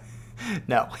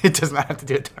 No, it does not have to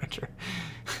do with torture.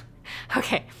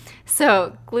 Okay,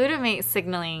 so glutamate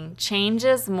signaling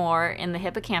changes more in the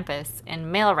hippocampus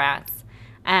in male rats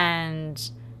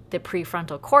and the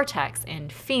prefrontal cortex in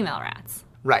female rats.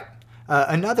 Right.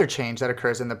 Another change that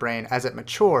occurs in the brain as it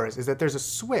matures is that there's a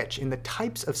switch in the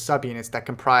types of subunits that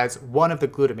comprise one of the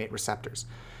glutamate receptors.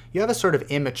 You have a sort of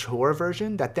immature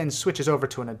version that then switches over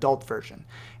to an adult version.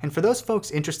 And for those folks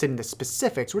interested in the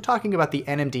specifics, we're talking about the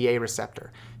NMDA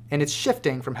receptor. And it's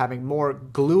shifting from having more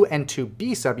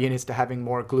GLU-N2B subunits to having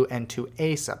more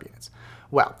GLU-N2A subunits.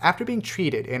 Well, after being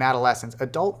treated in adolescence,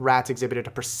 adult rats exhibited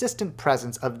a persistent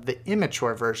presence of the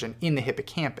immature version in the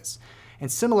hippocampus. And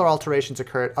similar alterations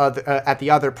occurred at the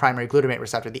other primary glutamate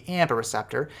receptor, the AMPA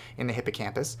receptor, in the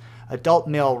hippocampus. Adult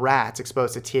male rats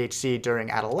exposed to THC during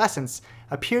adolescence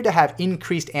appeared to have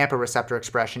increased AMPA receptor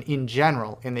expression in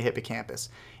general in the hippocampus.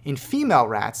 In female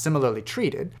rats, similarly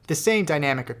treated, the same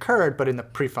dynamic occurred, but in the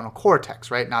prefrontal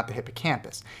cortex, right, not the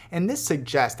hippocampus. And this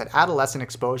suggests that adolescent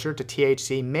exposure to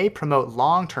THC may promote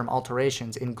long-term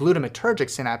alterations in glutamatergic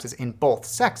synapses in both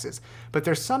sexes, but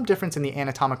there's some difference in the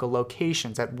anatomical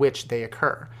locations at which they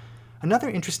occur.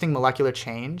 Another interesting molecular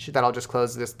change that I'll just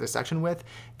close this section with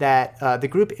that the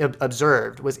group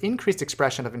observed was increased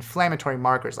expression of inflammatory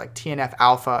markers like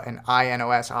TNF-alpha and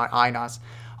INOS,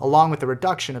 along with the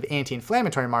reduction of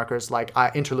anti-inflammatory markers like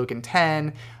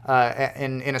interleukin-10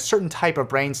 in a certain type of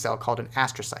brain cell called an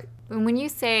astrocyte. When you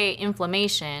say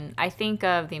inflammation, I think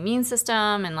of the immune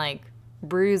system and like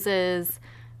bruises.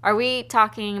 Are we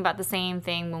talking about the same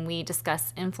thing when we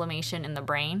discuss inflammation in the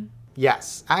brain?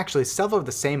 Yes, actually several of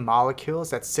the same molecules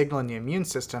that signal in the immune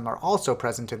system are also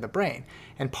present in the brain.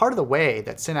 And part of the way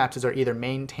that synapses are either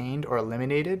maintained or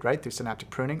eliminated, right, through synaptic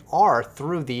pruning, are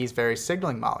through these very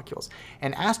signaling molecules.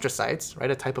 And astrocytes, right,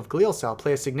 a type of glial cell,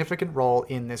 play a significant role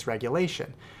in this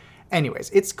regulation. Anyways,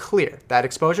 it's clear that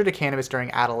exposure to cannabis during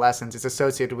adolescence is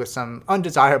associated with some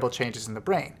undesirable changes in the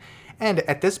brain. And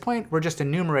at this point, we're just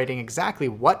enumerating exactly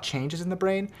what changes in the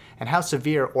brain and how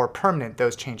severe or permanent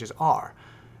those changes are.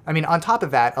 I mean, on top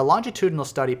of that, a longitudinal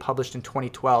study published in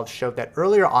 2012 showed that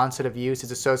earlier onset of use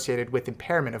is associated with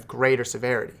impairment of greater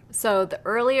severity. So the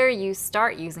earlier you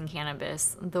start using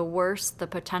cannabis, the worse the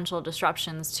potential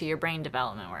disruptions to your brain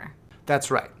development were. That's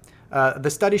right.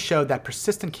 The study showed that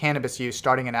persistent cannabis use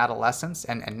starting in adolescence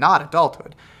and not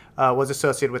adulthood was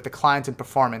associated with declines in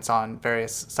performance on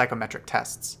various psychometric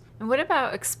tests. And what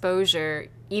about exposure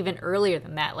even earlier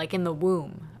than that, like in the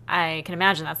womb? I can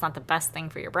imagine that's not the best thing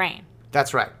for your brain.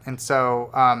 That's right. And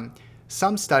so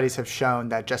some studies have shown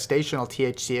that gestational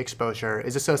THC exposure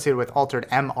is associated with altered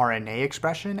mRNA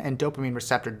expression and dopamine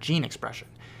receptor gene expression.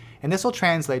 And this will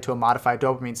translate to a modified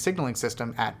dopamine signaling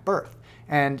system at birth.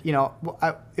 And,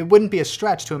 it wouldn't be a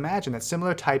stretch to imagine that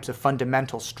similar types of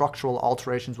fundamental structural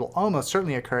alterations will almost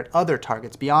certainly occur at other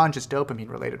targets beyond just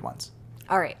dopamine-related ones.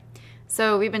 All right.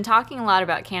 So we've been talking a lot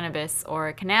about cannabis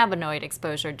or cannabinoid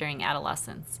exposure during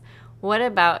adolescence. What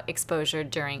about exposure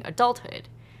during adulthood?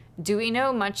 Do we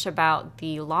know much about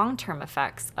the long-term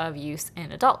effects of use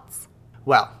in adults?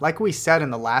 Well, like we said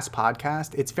in the last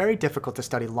podcast, it's very difficult to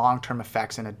study long-term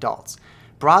effects in adults.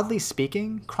 Broadly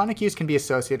speaking, chronic use can be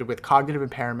associated with cognitive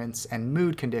impairments and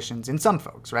mood conditions in some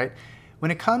folks, right? When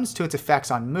it comes to its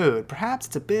effects on mood, perhaps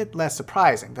it's a bit less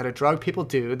surprising that a drug people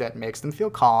do that makes them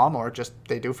feel calm or just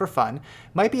they do for fun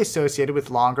might be associated with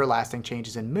longer-lasting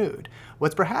changes in mood.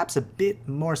 What's perhaps a bit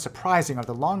more surprising are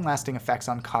the long-lasting effects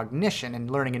on cognition and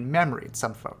learning and memory in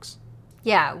some folks.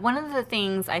 Yeah, one of the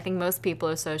things I think most people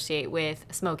associate with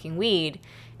smoking weed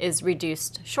is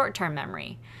reduced short-term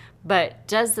memory. But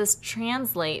does this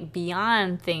translate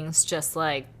beyond things just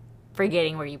like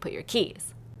forgetting where you put your keys?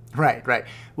 Right.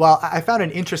 Well, I found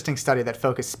an interesting study that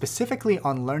focused specifically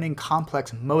on learning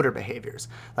complex motor behaviors,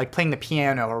 like playing the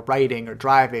piano or writing or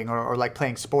driving or like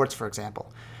playing sports, for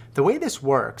example. The way this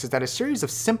works is that a series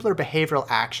of simpler behavioral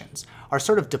actions are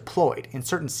sort of deployed in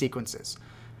certain sequences.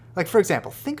 Like, for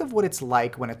example, think of what it's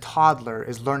like when a toddler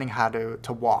is learning how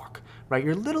to walk, right?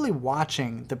 You're literally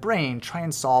watching the brain try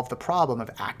and solve the problem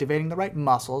of activating the right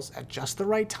muscles at just the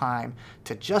right time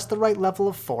to just the right level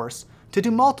of force to do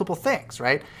multiple things,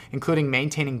 right? Including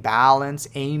maintaining balance,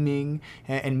 aiming,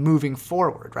 and moving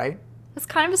forward, right? It's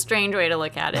kind of a strange way to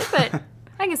look at it, but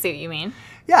I can see what you mean.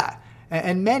 Yeah.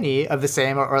 And many of the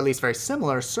same, or at least very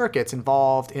similar, circuits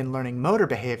involved in learning motor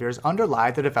behaviors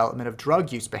underlie the development of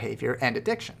drug use behavior and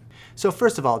addiction. So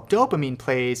first of all, dopamine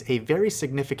plays a very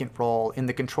significant role in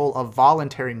the control of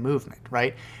voluntary movement,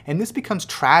 right? And this becomes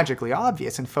tragically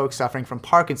obvious in folks suffering from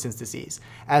Parkinson's disease,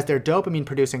 as their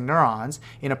dopamine-producing neurons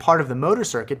in a part of the motor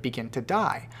circuit begin to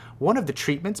die. One of the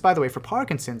treatments, by the way, for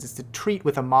Parkinson's is to treat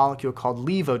with a molecule called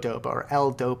levodopa or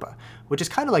L-DOPA, which is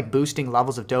kind of like boosting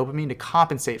levels of dopamine to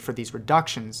compensate for these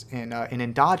reductions in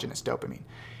endogenous dopamine.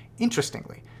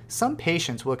 Interestingly, some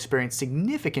patients will experience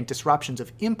significant disruptions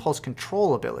of impulse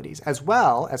control abilities as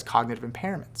well as cognitive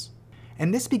impairments.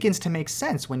 And this begins to make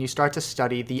sense when you start to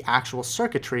study the actual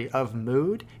circuitry of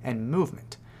mood and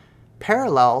movement.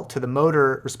 Parallel to the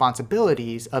motor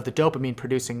responsibilities of the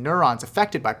dopamine-producing neurons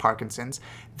affected by Parkinson's,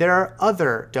 there are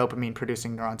other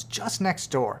dopamine-producing neurons just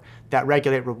next door that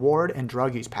regulate reward and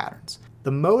drug use patterns. The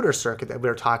motor circuit that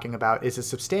we're talking about is a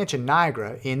substantia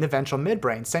nigra in the ventral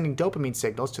midbrain sending dopamine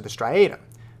signals to the striatum.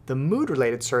 The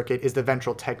mood-related circuit is the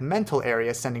ventral tegmental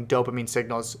area sending dopamine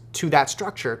signals to that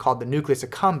structure called the nucleus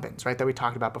accumbens, right, that we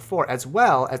talked about before, as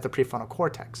well as the prefrontal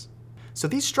cortex. So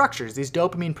these structures, these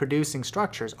dopamine-producing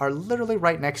structures, are literally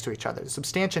right next to each other. The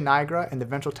substantia nigra and the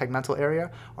ventral tegmental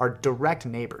area are direct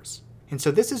neighbors. And so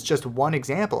this is just one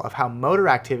example of how motor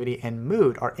activity and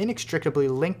mood are inextricably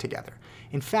linked together.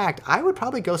 In fact, I would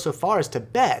probably go so far as to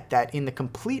bet that in the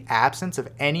complete absence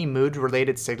of any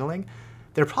mood-related signaling,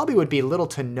 there probably would be little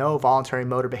to no voluntary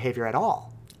motor behavior at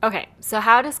all. Okay, so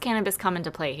how does cannabis come into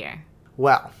play here?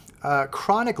 Well,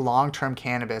 chronic long-term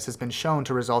cannabis has been shown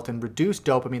to result in reduced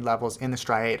dopamine levels in the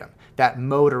striatum, that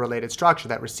motor-related structure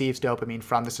that receives dopamine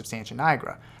from the substantia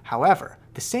nigra. However,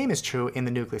 the same is true in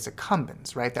the nucleus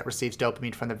accumbens, right, that receives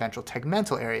dopamine from the ventral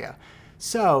tegmental area.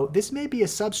 So this may be a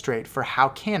substrate for how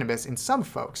cannabis, in some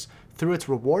folks, through its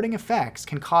rewarding effects,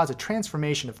 can cause a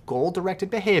transformation of goal-directed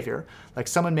behavior, like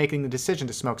someone making the decision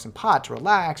to smoke some pot to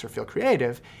relax or feel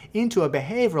creative, into a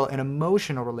behavioral and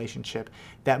emotional relationship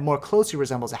that more closely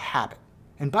resembles a habit.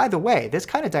 And by the way, this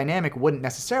kind of dynamic wouldn't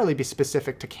necessarily be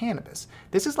specific to cannabis.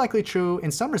 This is likely true in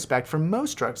some respect for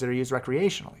most drugs that are used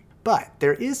recreationally. But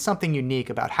there is something unique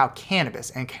about how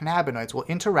cannabis and cannabinoids will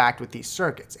interact with these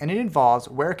circuits, and it involves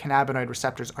where cannabinoid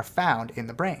receptors are found in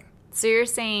the brain. So you're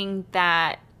saying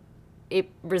that it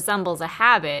resembles a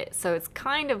habit, so it's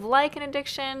kind of like an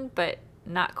addiction, but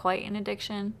not quite an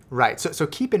addiction? Right, so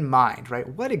keep in mind, right,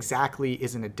 what exactly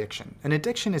is an addiction? An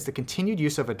addiction is the continued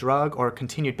use of a drug or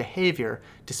continued behavior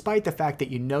despite the fact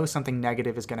that you know something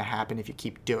negative is going to happen if you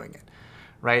keep doing it,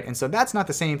 right? And so that's not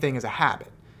the same thing as a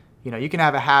habit. You know, you can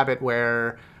have a habit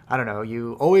where, I don't know,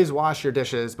 you always wash your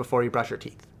dishes before you brush your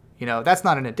teeth. You know, that's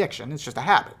not an addiction, it's just a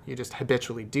habit. You just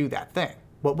habitually do that thing.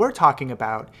 What we're talking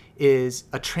about is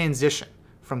a transition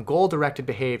from goal-directed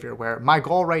behavior, where my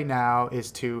goal right now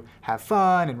is to have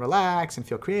fun and relax and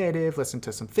feel creative, listen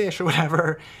to some Fish or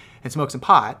whatever, and smoke some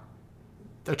pot.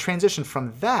 A transition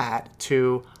from that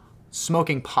to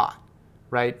smoking pot,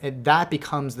 right? And that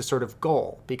becomes the sort of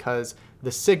goal, because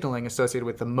the signaling associated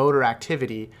with the motor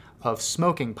activity of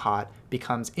smoking pot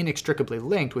becomes inextricably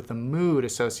linked with the mood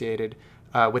associated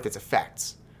with its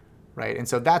effects. Right? And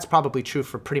so that's probably true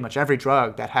for pretty much every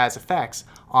drug that has effects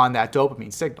on that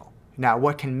dopamine signal. Now,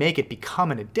 what can make it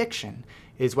become an addiction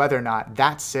is whether or not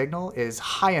that signal is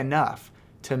high enough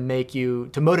to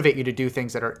motivate you to do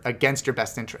things that are against your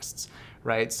best interests,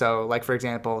 right? So, like, for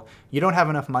example, you don't have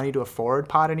enough money to afford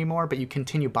pot anymore, but you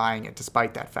continue buying it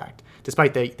despite that fact,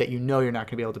 despite that you know you're not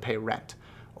going to be able to pay rent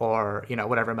or, you know,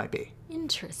 whatever it might be.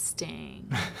 Interesting.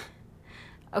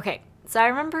 Okay. So I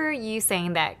remember you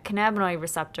saying that cannabinoid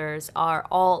receptors are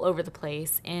all over the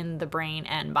place in the brain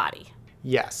and body.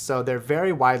 Yes, so they're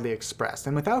very widely expressed.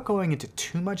 And without going into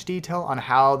too much detail on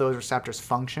how those receptors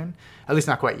function, at least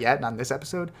not quite yet, not in this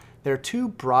episode, there are two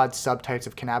broad subtypes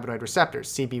of cannabinoid receptors,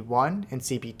 CB1 and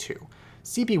CB2.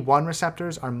 CB1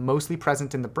 receptors are mostly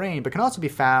present in the brain, but can also be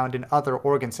found in other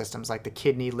organ systems like the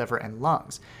kidney, liver, and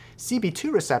lungs.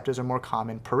 CB2 receptors are more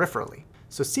common peripherally.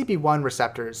 So CB1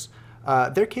 receptors,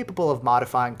 they're capable of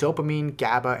modifying dopamine,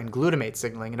 GABA, and glutamate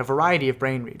signaling in a variety of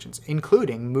brain regions,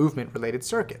 including movement-related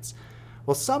circuits.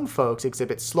 Well, some folks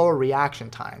exhibit slower reaction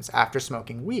times after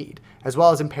smoking weed, as well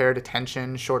as impaired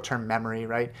attention, short-term memory,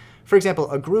 right? For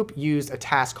example, a group used a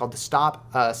task called the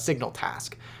stop signal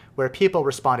task, where people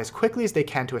respond as quickly as they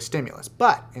can to a stimulus.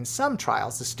 But in some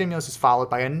trials, the stimulus is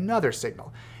followed by another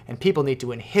signal, and people need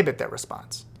to inhibit their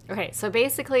response. Okay, so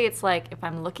basically it's like if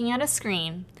I'm looking at a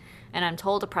screen and I'm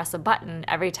told to press a button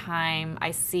every time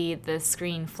I see the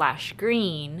screen flash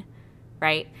green,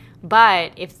 right?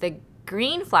 But if the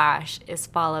green flash is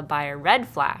followed by a red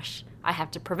flash, I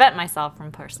have to prevent myself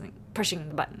from pushing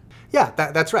the button. Yeah,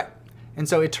 that's right. And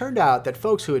so it turned out that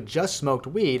folks who had just smoked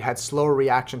weed had slower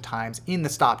reaction times in the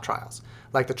stop trials,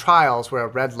 like the trials where a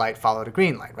red light followed a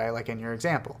green light, right? Like in your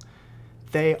example.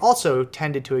 They also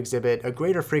tended to exhibit a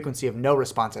greater frequency of no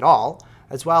response at all,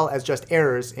 as well as just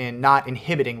errors in not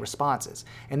inhibiting responses.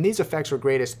 And these effects were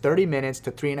greatest 30 minutes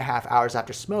to 3.5 hours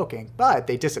after smoking, but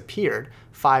they disappeared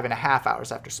 5.5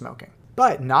 hours after smoking.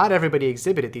 But not everybody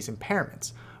exhibited these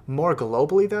impairments. More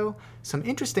globally, though, some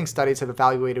interesting studies have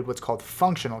evaluated what's called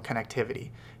functional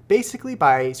connectivity, basically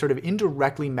by sort of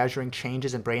indirectly measuring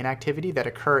changes in brain activity that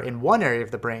occur in one area of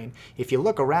the brain. If you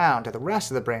look around at the rest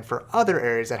of the brain for other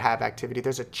areas that have activity,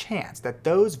 there's a chance that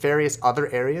those various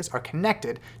other areas are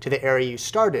connected to the area you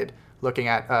started looking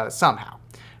at somehow,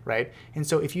 right? And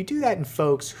so if you do that in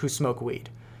folks who smoke weed,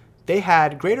 they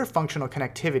had greater functional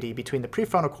connectivity between the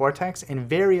prefrontal cortex and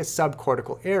various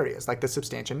subcortical areas, like the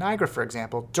substantia nigra, for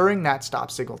example, during that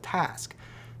stop signal task.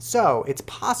 So it's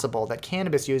possible that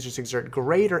cannabis users exert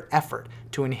greater effort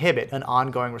to inhibit an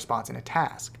ongoing response in a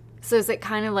task. So is it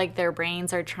kind of like their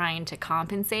brains are trying to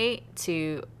compensate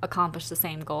to accomplish the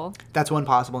same goal? That's one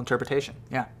possible interpretation,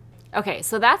 yeah. Okay,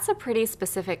 so that's a pretty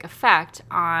specific effect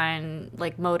on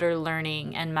like motor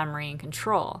learning and memory and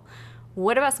control.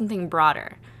 What about something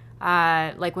broader?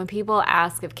 Like when people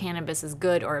ask if cannabis is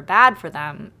good or bad for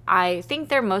them, I think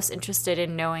they're most interested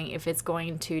in knowing if it's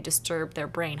going to disturb their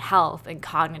brain health and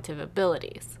cognitive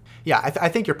abilities. Yeah, I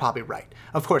think you're probably right.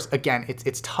 Of course, again,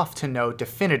 it's tough to know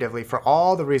definitively for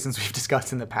all the reasons we've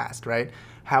discussed in the past, right?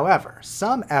 However,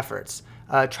 some efforts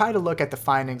try to look at the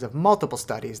findings of multiple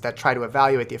studies that try to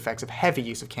evaluate the effects of heavy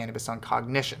use of cannabis on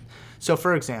cognition. So,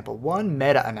 for example, one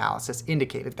meta-analysis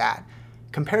indicated that,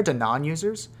 compared to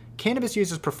non-users, cannabis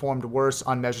users performed worse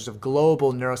on measures of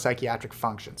global neuropsychiatric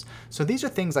functions. So these are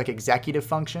things like executive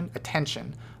function,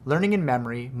 attention, learning and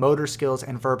memory, motor skills,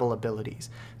 and verbal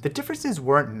abilities. The differences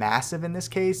weren't massive in this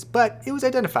case, but it was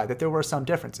identified that there were some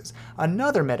differences.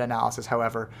 Another meta-analysis,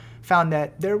 however, found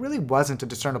that there really wasn't a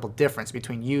discernible difference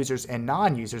between users and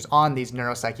non-users on these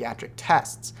neuropsychiatric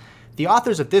tests. The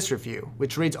authors of this review,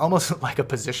 which reads almost like a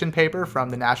position paper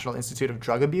from the National Institute of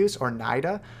Drug Abuse, or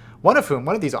NIDA, one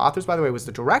of these authors, by the way, was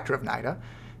the director of NIDA,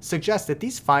 suggests that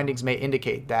these findings may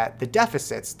indicate that the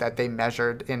deficits that they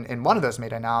measured in one of those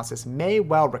meta-analyses may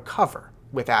well recover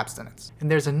with abstinence. And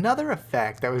there's another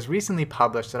effect that was recently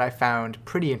published that I found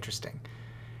pretty interesting.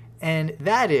 And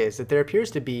that is that there appears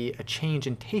to be a change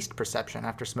in taste perception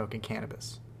after smoking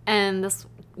cannabis. And this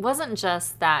wasn't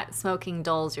just that smoking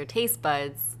dulls your taste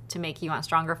buds to make you want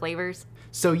stronger flavors.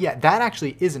 So yeah, that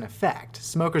actually is an effect.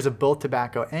 Smokers of both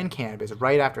tobacco and cannabis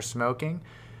right after smoking,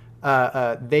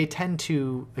 they tend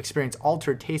to experience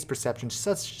altered taste perception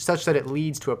such that it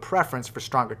leads to a preference for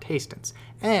stronger tastings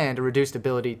and a reduced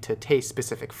ability to taste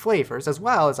specific flavors, as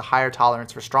well as a higher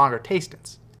tolerance for stronger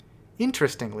tastings.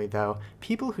 Interestingly, though,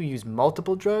 people who use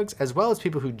multiple drugs, as well as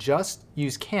people who just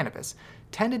use cannabis,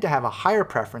 tended to have a higher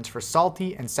preference for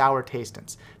salty and sour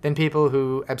tastings than people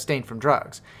who abstained from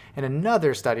drugs. And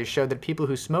another study showed that people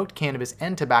who smoked cannabis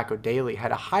and tobacco daily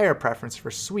had a higher preference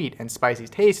for sweet and spicy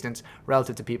tastings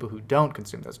relative to people who don't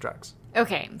consume those drugs.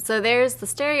 Okay, so there's the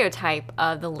stereotype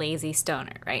of the lazy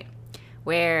stoner, right?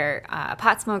 Where a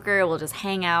pot smoker will just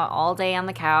hang out all day on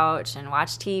the couch and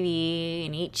watch TV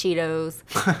and eat Cheetos.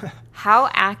 How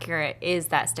accurate is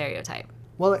that stereotype?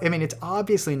 Well, I mean, it's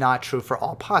obviously not true for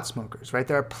all pot smokers, right?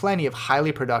 There are plenty of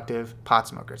highly productive pot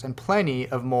smokers and plenty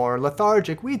of more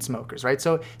lethargic weed smokers, right?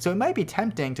 So it might be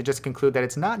tempting to just conclude that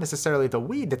it's not necessarily the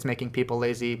weed that's making people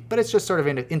lazy, but it's just sort of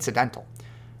incidental.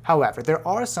 However, there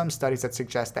are some studies that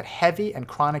suggest that heavy and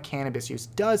chronic cannabis use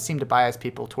does seem to bias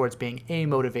people towards being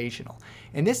amotivational.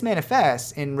 And this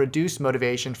manifests in reduced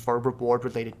motivation for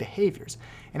reward-related behaviors.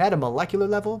 And at a molecular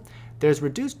level, there's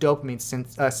reduced dopamine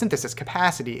synthesis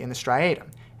capacity in the striatum.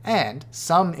 And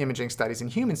some imaging studies in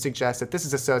humans suggest that this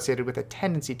is associated with a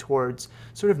tendency towards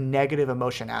sort of negative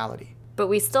emotionality. But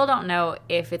we still don't know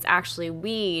if it's actually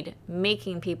weed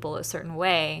making people a certain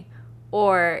way,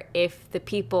 or if the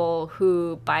people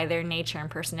who, by their nature and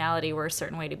personality, were a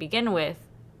certain way to begin with,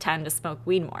 tend to smoke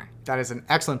weed more. That is an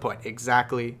excellent point.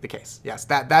 Exactly the case. Yes,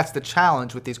 that's the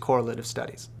challenge with these correlative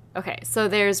studies. Okay, so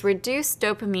there's reduced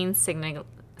dopamine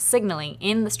signaling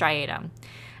in the striatum,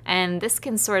 and this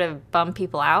can sort of bum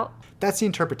people out. That's the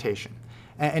interpretation.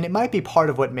 And it might be part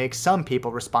of what makes some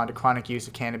people respond to chronic use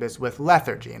of cannabis with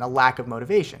lethargy and a lack of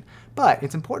motivation. But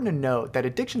it's important to note that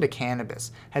addiction to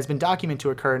cannabis has been documented to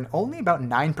occur in only about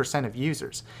 9% of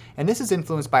users. And this is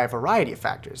influenced by a variety of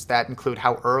factors that include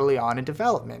how early on in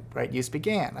development, right, use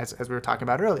began, as we were talking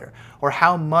about earlier, or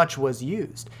how much was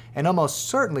used, and almost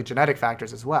certainly genetic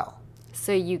factors as well.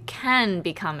 So you can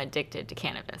become addicted to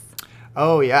cannabis.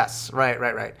 Oh, yes.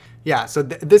 Right. Yeah, so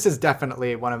this is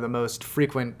definitely one of the most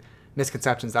frequent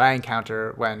misconceptions that I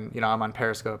encounter when I'm on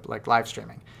Periscope, like live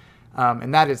streaming,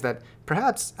 and that is that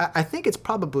perhaps I think it's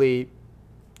probably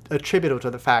attributable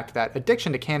to the fact that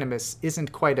addiction to cannabis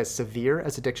isn't quite as severe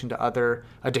as addiction to other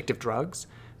addictive drugs,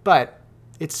 but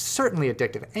it's certainly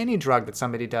addictive. Any drug that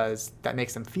somebody does that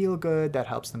makes them feel good, that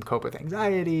helps them cope with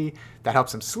anxiety, that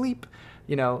helps them sleep,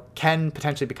 can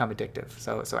potentially become addictive.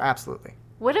 So absolutely.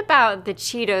 What about the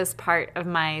Cheetos part of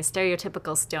my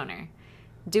stereotypical stoner?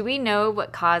 Do we know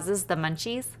what causes the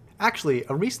munchies? Actually,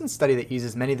 a recent study that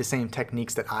uses many of the same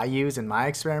techniques that I use in my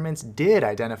experiments did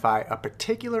identify a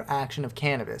particular action of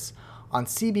cannabis on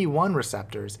CB1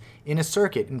 receptors in a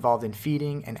circuit involved in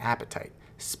feeding and appetite,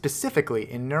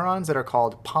 specifically in neurons that are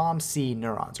called POMC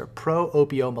neurons, or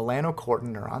pro-opiomelanocortin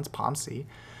neurons, POMC.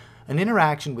 An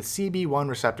interaction with CB1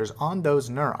 receptors on those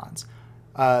neurons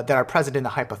that are present in the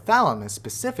hypothalamus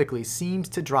specifically seems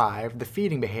to drive the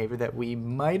feeding behavior that we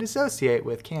might associate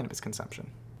with cannabis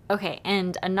consumption. Okay,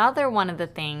 and another one of the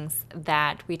things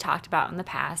that we talked about in the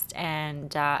past,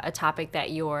 and a topic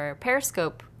that your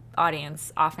Periscope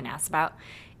audience often asks about,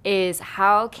 is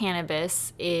how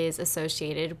cannabis is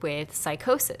associated with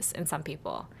psychosis in some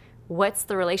people. What's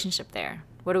the relationship there?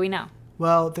 What do we know?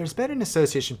 Well, there's been an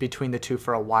association between the two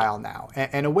for a while now,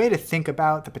 and a way to think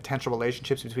about the potential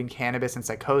relationships between cannabis and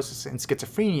psychosis and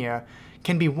schizophrenia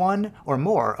can be one or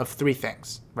more of three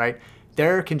things, right?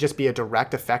 There can just be a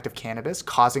direct effect of cannabis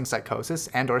causing psychosis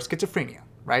and or schizophrenia,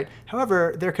 right?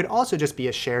 However, there could also just be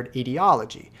a shared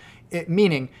etiology,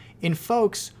 meaning in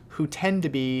folks who tend to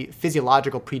be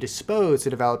physiological predisposed to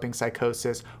developing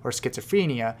psychosis or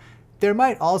schizophrenia, there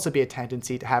might also be a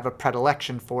tendency to have a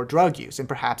predilection for drug use and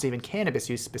perhaps even cannabis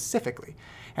use specifically.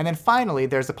 And then finally,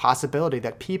 there's the possibility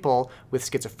that people with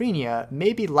schizophrenia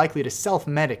may be likely to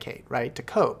self-medicate, right, to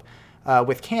cope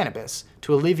with cannabis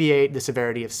to alleviate the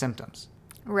severity of symptoms.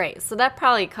 Right, so that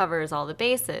probably covers all the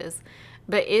bases,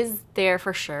 but is there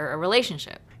for sure a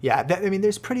relationship? Yeah,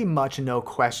 there's pretty much no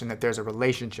question that there's a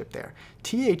relationship there.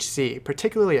 THC,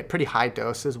 particularly at pretty high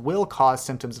doses, will cause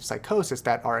symptoms of psychosis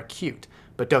that are acute,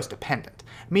 but dose-dependent,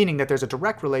 meaning that there's a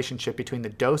direct relationship between the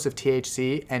dose of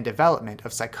THC and development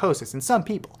of psychosis in some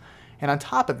people. And on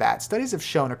top of that, studies have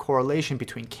shown a correlation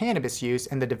between cannabis use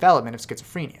and the development of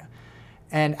schizophrenia.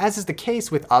 And as is the case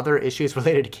with other issues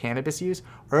related to cannabis use,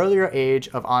 earlier age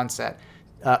of onset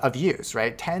of use,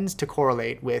 right, tends to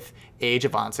correlate with age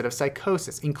of onset of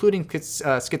psychosis, including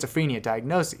schizophrenia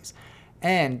diagnoses.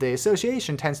 And the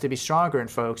association tends to be stronger in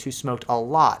folks who smoked a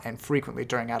lot and frequently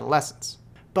during adolescence.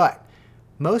 But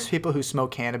most people who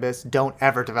smoke cannabis don't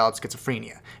ever develop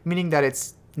schizophrenia, meaning that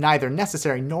it's neither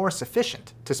necessary nor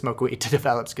sufficient to smoke weed to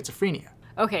develop schizophrenia.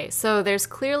 Okay, so there's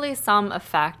clearly some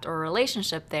effect or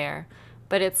relationship there,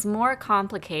 but it's more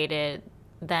complicated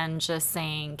than just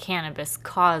saying cannabis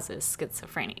causes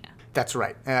schizophrenia. That's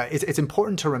right. It's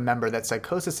important to remember that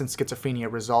psychosis and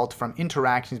schizophrenia result from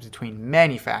interactions between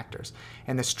many factors,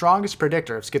 and the strongest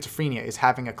predictor of schizophrenia is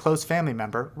having a close family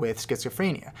member with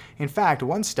schizophrenia. In fact,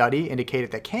 one study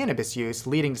indicated that cannabis use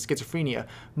leading to schizophrenia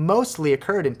mostly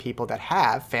occurred in people that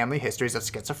have family histories of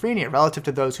schizophrenia relative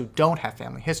to those who don't have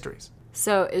family histories.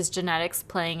 So is genetics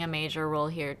playing a major role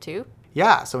here too?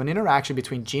 Yeah, so an interaction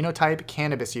between genotype,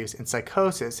 cannabis use, and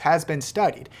psychosis has been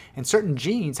studied, and certain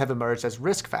genes have emerged as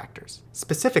risk factors.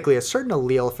 Specifically, a certain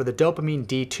allele for the dopamine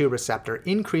D2 receptor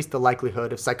increased the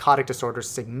likelihood of psychotic disorders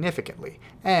significantly,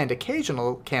 and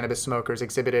occasional cannabis smokers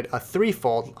exhibited a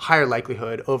 3-fold higher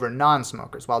likelihood over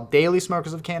non-smokers, while daily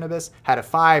smokers of cannabis had a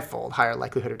 5-fold higher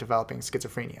likelihood of developing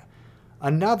schizophrenia.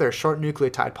 Another short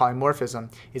nucleotide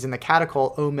polymorphism is in the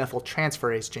catechol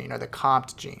O-methyltransferase gene, or the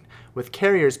COMT gene, with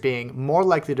carriers being more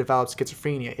likely to develop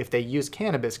schizophrenia if they use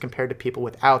cannabis compared to people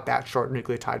without that short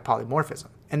nucleotide polymorphism.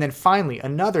 And then finally,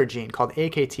 another gene called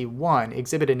AKT1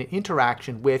 exhibited an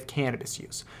interaction with cannabis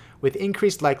use, with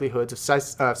increased likelihoods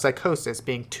of psychosis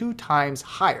being 2 times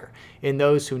higher in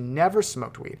those who never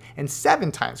smoked weed and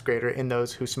 7 times greater in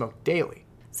those who smoked daily.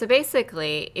 So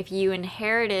basically, if you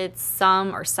inherited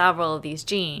some or several of these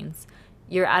genes,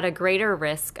 you're at a greater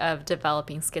risk of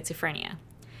developing schizophrenia.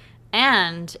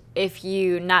 And if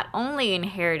you not only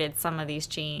inherited some of these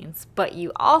genes, but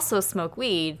you also smoke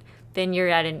weed, then you're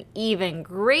at an even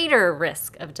greater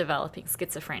risk of developing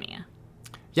schizophrenia.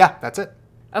 Yeah, that's it.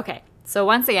 Okay, so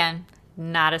once again,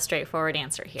 not a straightforward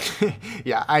answer here.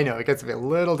 Yeah, I know, it gets to be a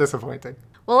little disappointing.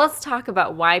 Well, let's talk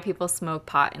about why people smoke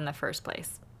pot in the first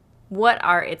place. What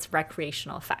are its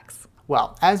recreational effects?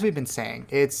 Well, as we've been saying,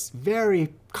 it's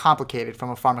very complicated from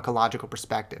a pharmacological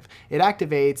perspective. It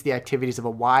activates the activities of a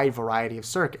wide variety of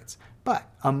circuits.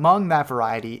 But among that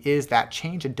variety is that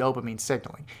change in dopamine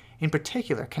signaling. In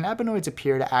particular, cannabinoids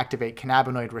appear to activate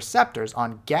cannabinoid receptors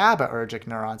on GABAergic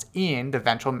neurons in the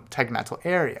ventral tegmental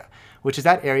area, which is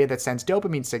that area that sends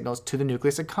dopamine signals to the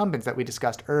nucleus accumbens that we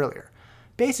discussed earlier.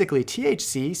 Basically,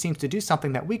 THC seems to do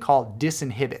something that we call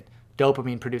disinhibit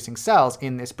dopamine-producing cells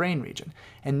in this brain region.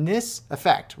 And this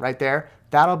effect, right there,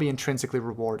 that'll be intrinsically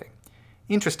rewarding.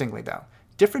 Interestingly, though,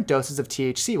 different doses of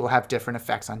THC will have different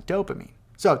effects on dopamine.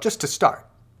 So just to start,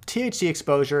 THC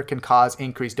exposure can cause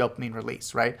increased dopamine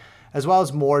release, right? As well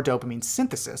as more dopamine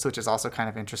synthesis, which is also kind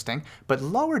of interesting. But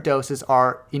lower doses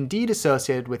are indeed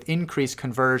associated with increased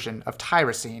conversion of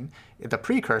tyrosine, the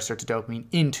precursor to dopamine,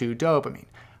 into dopamine.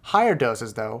 Higher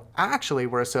doses, though, actually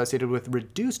were associated with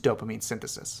reduced dopamine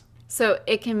synthesis. So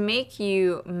it can make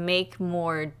you make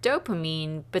more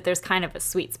dopamine, but there's kind of a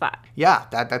sweet spot. Yeah,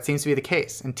 that seems to be the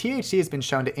case. And THC has been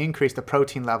shown to increase the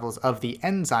protein levels of the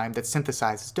enzyme that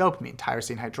synthesizes dopamine,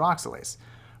 tyrosine hydroxylase.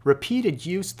 Repeated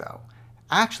use, though,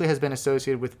 actually has been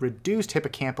associated with reduced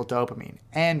hippocampal dopamine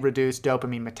and reduced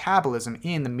dopamine metabolism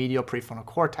in the medial prefrontal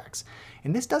cortex.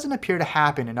 And this doesn't appear to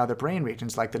happen in other brain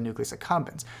regions like the nucleus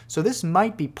accumbens. So this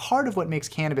might be part of what makes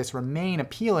cannabis remain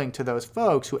appealing to those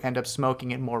folks who end up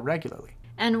smoking it more regularly.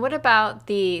 And what about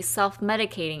the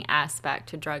self-medicating aspect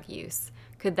to drug use?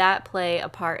 Could that play a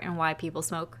part in why people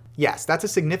smoke? Yes, that's a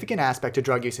significant aspect to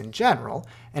drug use in general,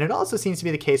 and it also seems to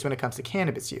be the case when it comes to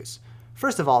cannabis use.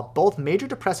 First of all, both major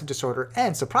depressive disorder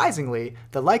and, surprisingly,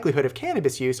 the likelihood of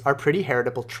cannabis use are pretty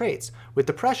heritable traits, with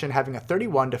depression having a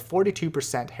 31 to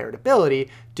 42% heritability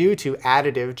due to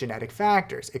additive genetic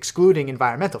factors, excluding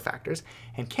environmental factors,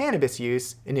 and cannabis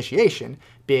use initiation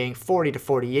being 40 to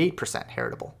 48%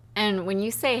 heritable. And when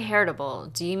you say heritable,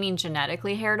 do you mean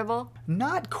genetically heritable?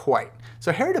 Not quite.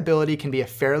 So heritability can be a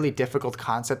fairly difficult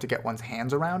concept to get one's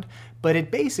hands around, but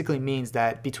it basically means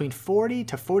that between 40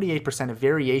 to 48% of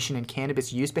variation in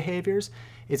cannabis use behaviors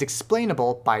is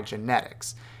explainable by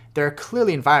genetics. There are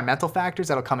clearly environmental factors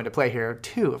that'll come into play here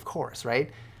too, of course,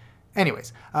 right?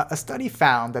 Anyways, a study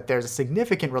found that there's a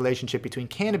significant relationship between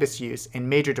cannabis use and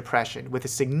major depression, with a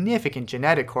significant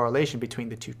genetic correlation between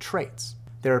the two traits.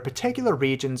 There are particular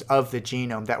regions of the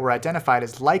genome that were identified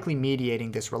as likely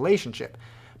mediating this relationship,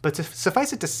 but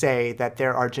suffice it to say that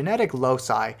there are genetic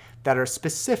loci that are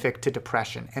specific to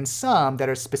depression and some that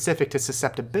are specific to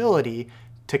susceptibility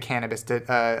to cannabis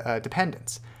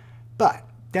dependence. But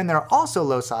then there are also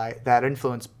loci that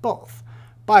influence both.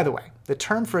 By the way, the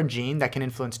term for a gene that can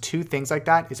influence two things like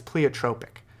that is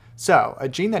pleiotropic. So, a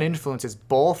gene that influences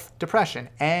both depression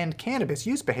and cannabis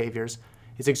use behaviors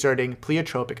is exerting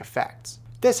pleiotropic effects.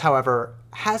 This, however,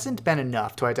 hasn't been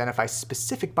enough to identify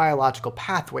specific biological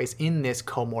pathways in this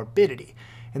comorbidity,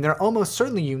 and there are almost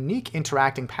certainly unique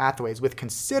interacting pathways with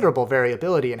considerable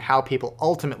variability in how people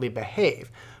ultimately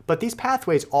behave, but these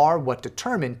pathways are what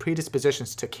determine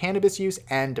predispositions to cannabis use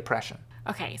and depression.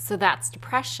 Okay, so that's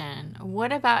depression.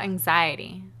 What about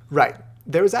anxiety? Right.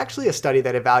 There was actually a study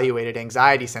that evaluated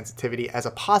anxiety sensitivity as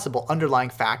a possible underlying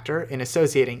factor in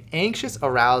associating anxious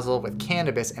arousal with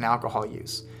cannabis and alcohol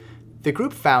use. The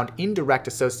group found indirect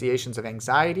associations of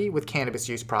anxiety with cannabis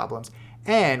use problems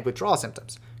and withdrawal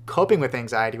symptoms, coping with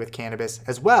anxiety with cannabis,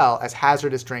 as well as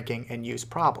hazardous drinking and use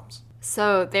problems.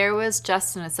 So there was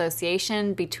just an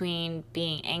association between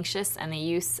being anxious and the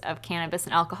use of cannabis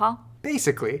and alcohol?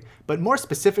 Basically, but more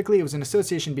specifically, it was an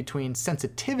association between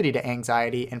sensitivity to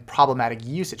anxiety and problematic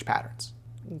usage patterns.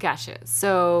 Gotcha.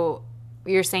 So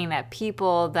you're saying that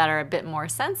people that are a bit more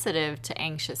sensitive to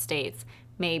anxious states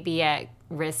may be at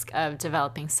risk of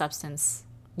developing substance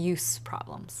use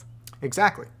problems.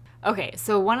 Exactly. Okay,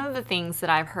 so one of the things that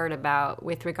I've heard about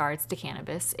with regards to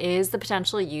cannabis is the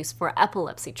potential use for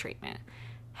epilepsy treatment.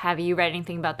 Have you read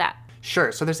anything about that?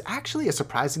 Sure, so there's actually a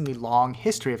surprisingly long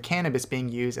history of cannabis being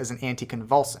used as an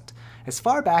anticonvulsant. As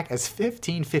far back as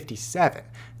 1557,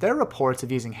 there are reports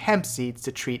of using hemp seeds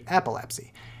to treat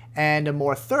epilepsy, and a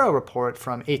more thorough report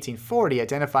from 1840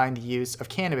 identifying the use of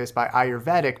cannabis by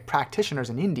Ayurvedic practitioners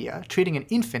in India treating an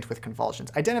infant with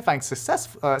convulsions, identifying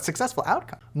successful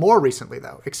outcome. More recently,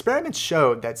 though, experiments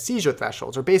showed that seizure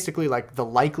thresholds, or basically like the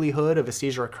likelihood of a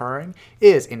seizure occurring,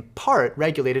 is in part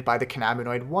regulated by the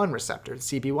cannabinoid 1 receptor, the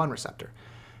CB1 receptor.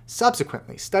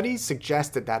 Subsequently, studies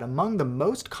suggested that among the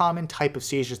most common type of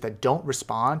seizures that don't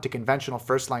respond to conventional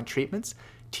first-line treatments,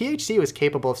 THC was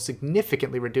capable of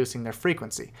significantly reducing their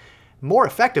frequency, more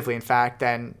effectively, in fact,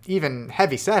 than even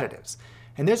heavy sedatives.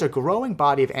 And there's a growing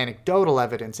body of anecdotal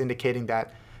evidence indicating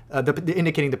that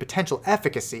indicating the potential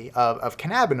efficacy of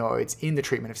cannabinoids in the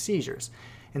treatment of seizures.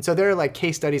 And so there are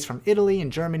case studies from Italy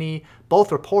and Germany, both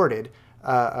reported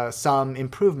some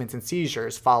improvements in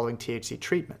seizures following THC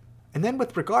treatment. And then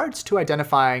with regards to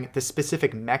identifying the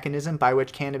specific mechanism by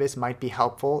which cannabis might be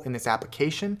helpful in this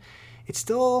application, it's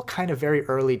still kind of very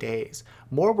early days.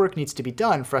 More work needs to be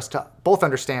done for us to both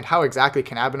understand how exactly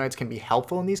cannabinoids can be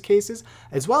helpful in these cases,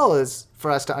 as well as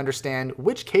for us to understand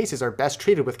which cases are best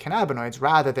treated with cannabinoids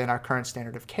rather than our current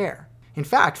standard of care. In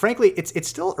fact, frankly, it's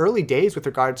still early days with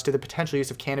regards to the potential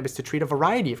use of cannabis to treat a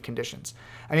variety of conditions.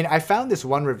 I mean, I found this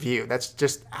one review that's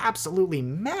just absolutely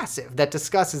massive that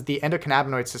discusses the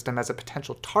endocannabinoid system as a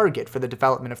potential target for the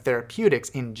development of therapeutics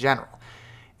in general.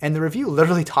 And the review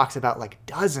literally talks about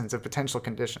dozens of potential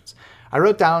conditions. I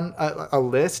wrote down a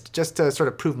list just to sort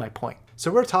of prove my point. So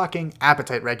we're talking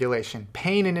appetite regulation,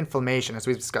 pain and inflammation, as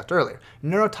we discussed earlier,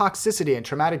 neurotoxicity and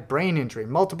traumatic brain injury,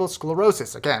 multiple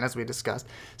sclerosis, again, as we discussed,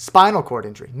 spinal cord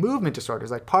injury, movement disorders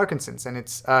like Parkinson's and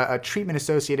its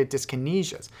treatment-associated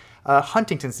dyskinesias,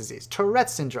 Huntington's disease,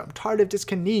 Tourette's syndrome, tardive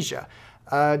dyskinesia,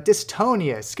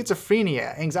 dystonia,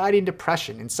 schizophrenia, anxiety and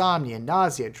depression, insomnia,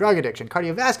 nausea, drug addiction,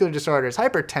 cardiovascular disorders,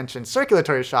 hypertension,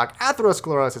 circulatory shock,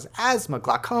 atherosclerosis, asthma,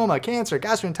 glaucoma, cancer,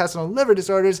 gastrointestinal, liver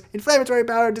disorders, inflammatory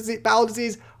bowel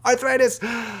disease, arthritis.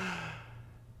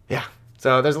 Yeah,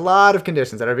 so there's a lot of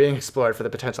conditions that are being explored for the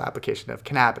potential application of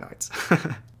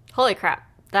cannabinoids. Holy crap,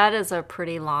 that is a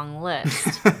pretty long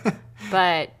list.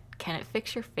 But can it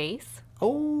fix your face?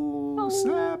 Oh,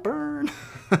 snap, burn.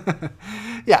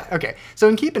 Yeah, okay.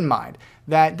 So keep in mind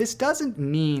that this doesn't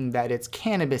mean that it's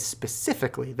cannabis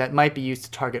specifically that might be used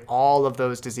to target all of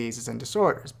those diseases and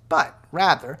disorders, but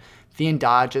rather the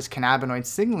endogenous cannabinoid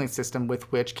signaling system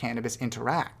with which cannabis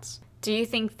interacts. Do you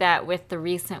think that with the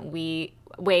recent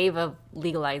wave of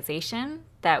legalization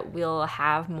that we'll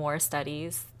have more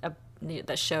studies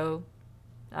that show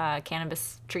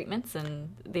cannabis treatments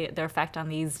and their effect on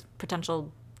these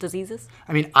potential diseases?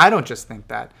 I mean, I don't just think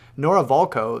that. Nora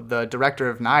Volkow, the director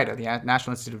of NIDA, the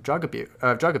National Institute of Drug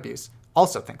Abuse,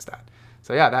 also thinks that.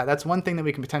 So yeah, that's one thing that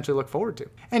we can potentially look forward to.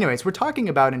 Anyways, we're talking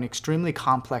about an extremely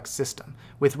complex system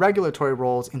with regulatory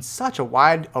roles in such a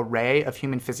wide array of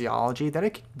human physiology that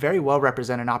it could very well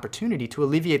represent an opportunity to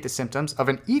alleviate the symptoms of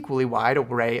an equally wide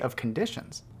array of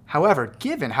conditions. However,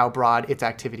 given how broad its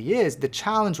activity is, the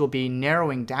challenge will be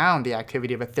narrowing down the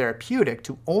activity of a therapeutic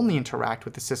to only interact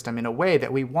with the system in a way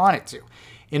that we want it to,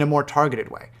 in a more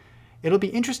targeted way. It'll be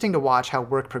interesting to watch how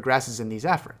work progresses in these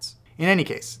efforts. In any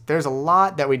case, there's a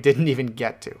lot that we didn't even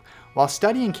get to. While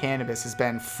studying cannabis has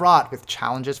been fraught with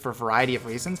challenges for a variety of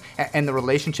reasons, and the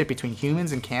relationship between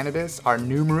humans and cannabis are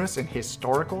numerous and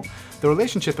historical, the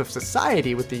relationship of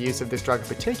society with the use of this drug in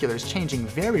particular is changing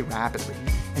very rapidly,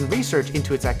 and research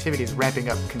into its activity is ramping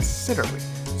up considerably.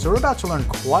 So we're about to learn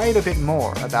quite a bit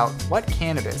more about what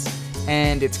cannabis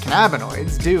and its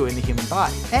cannabinoids do in the human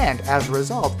body. And as a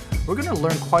result, we're going to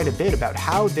learn quite a bit about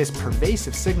how this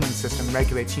pervasive signaling system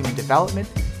regulates human development,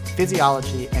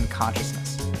 physiology, and consciousness.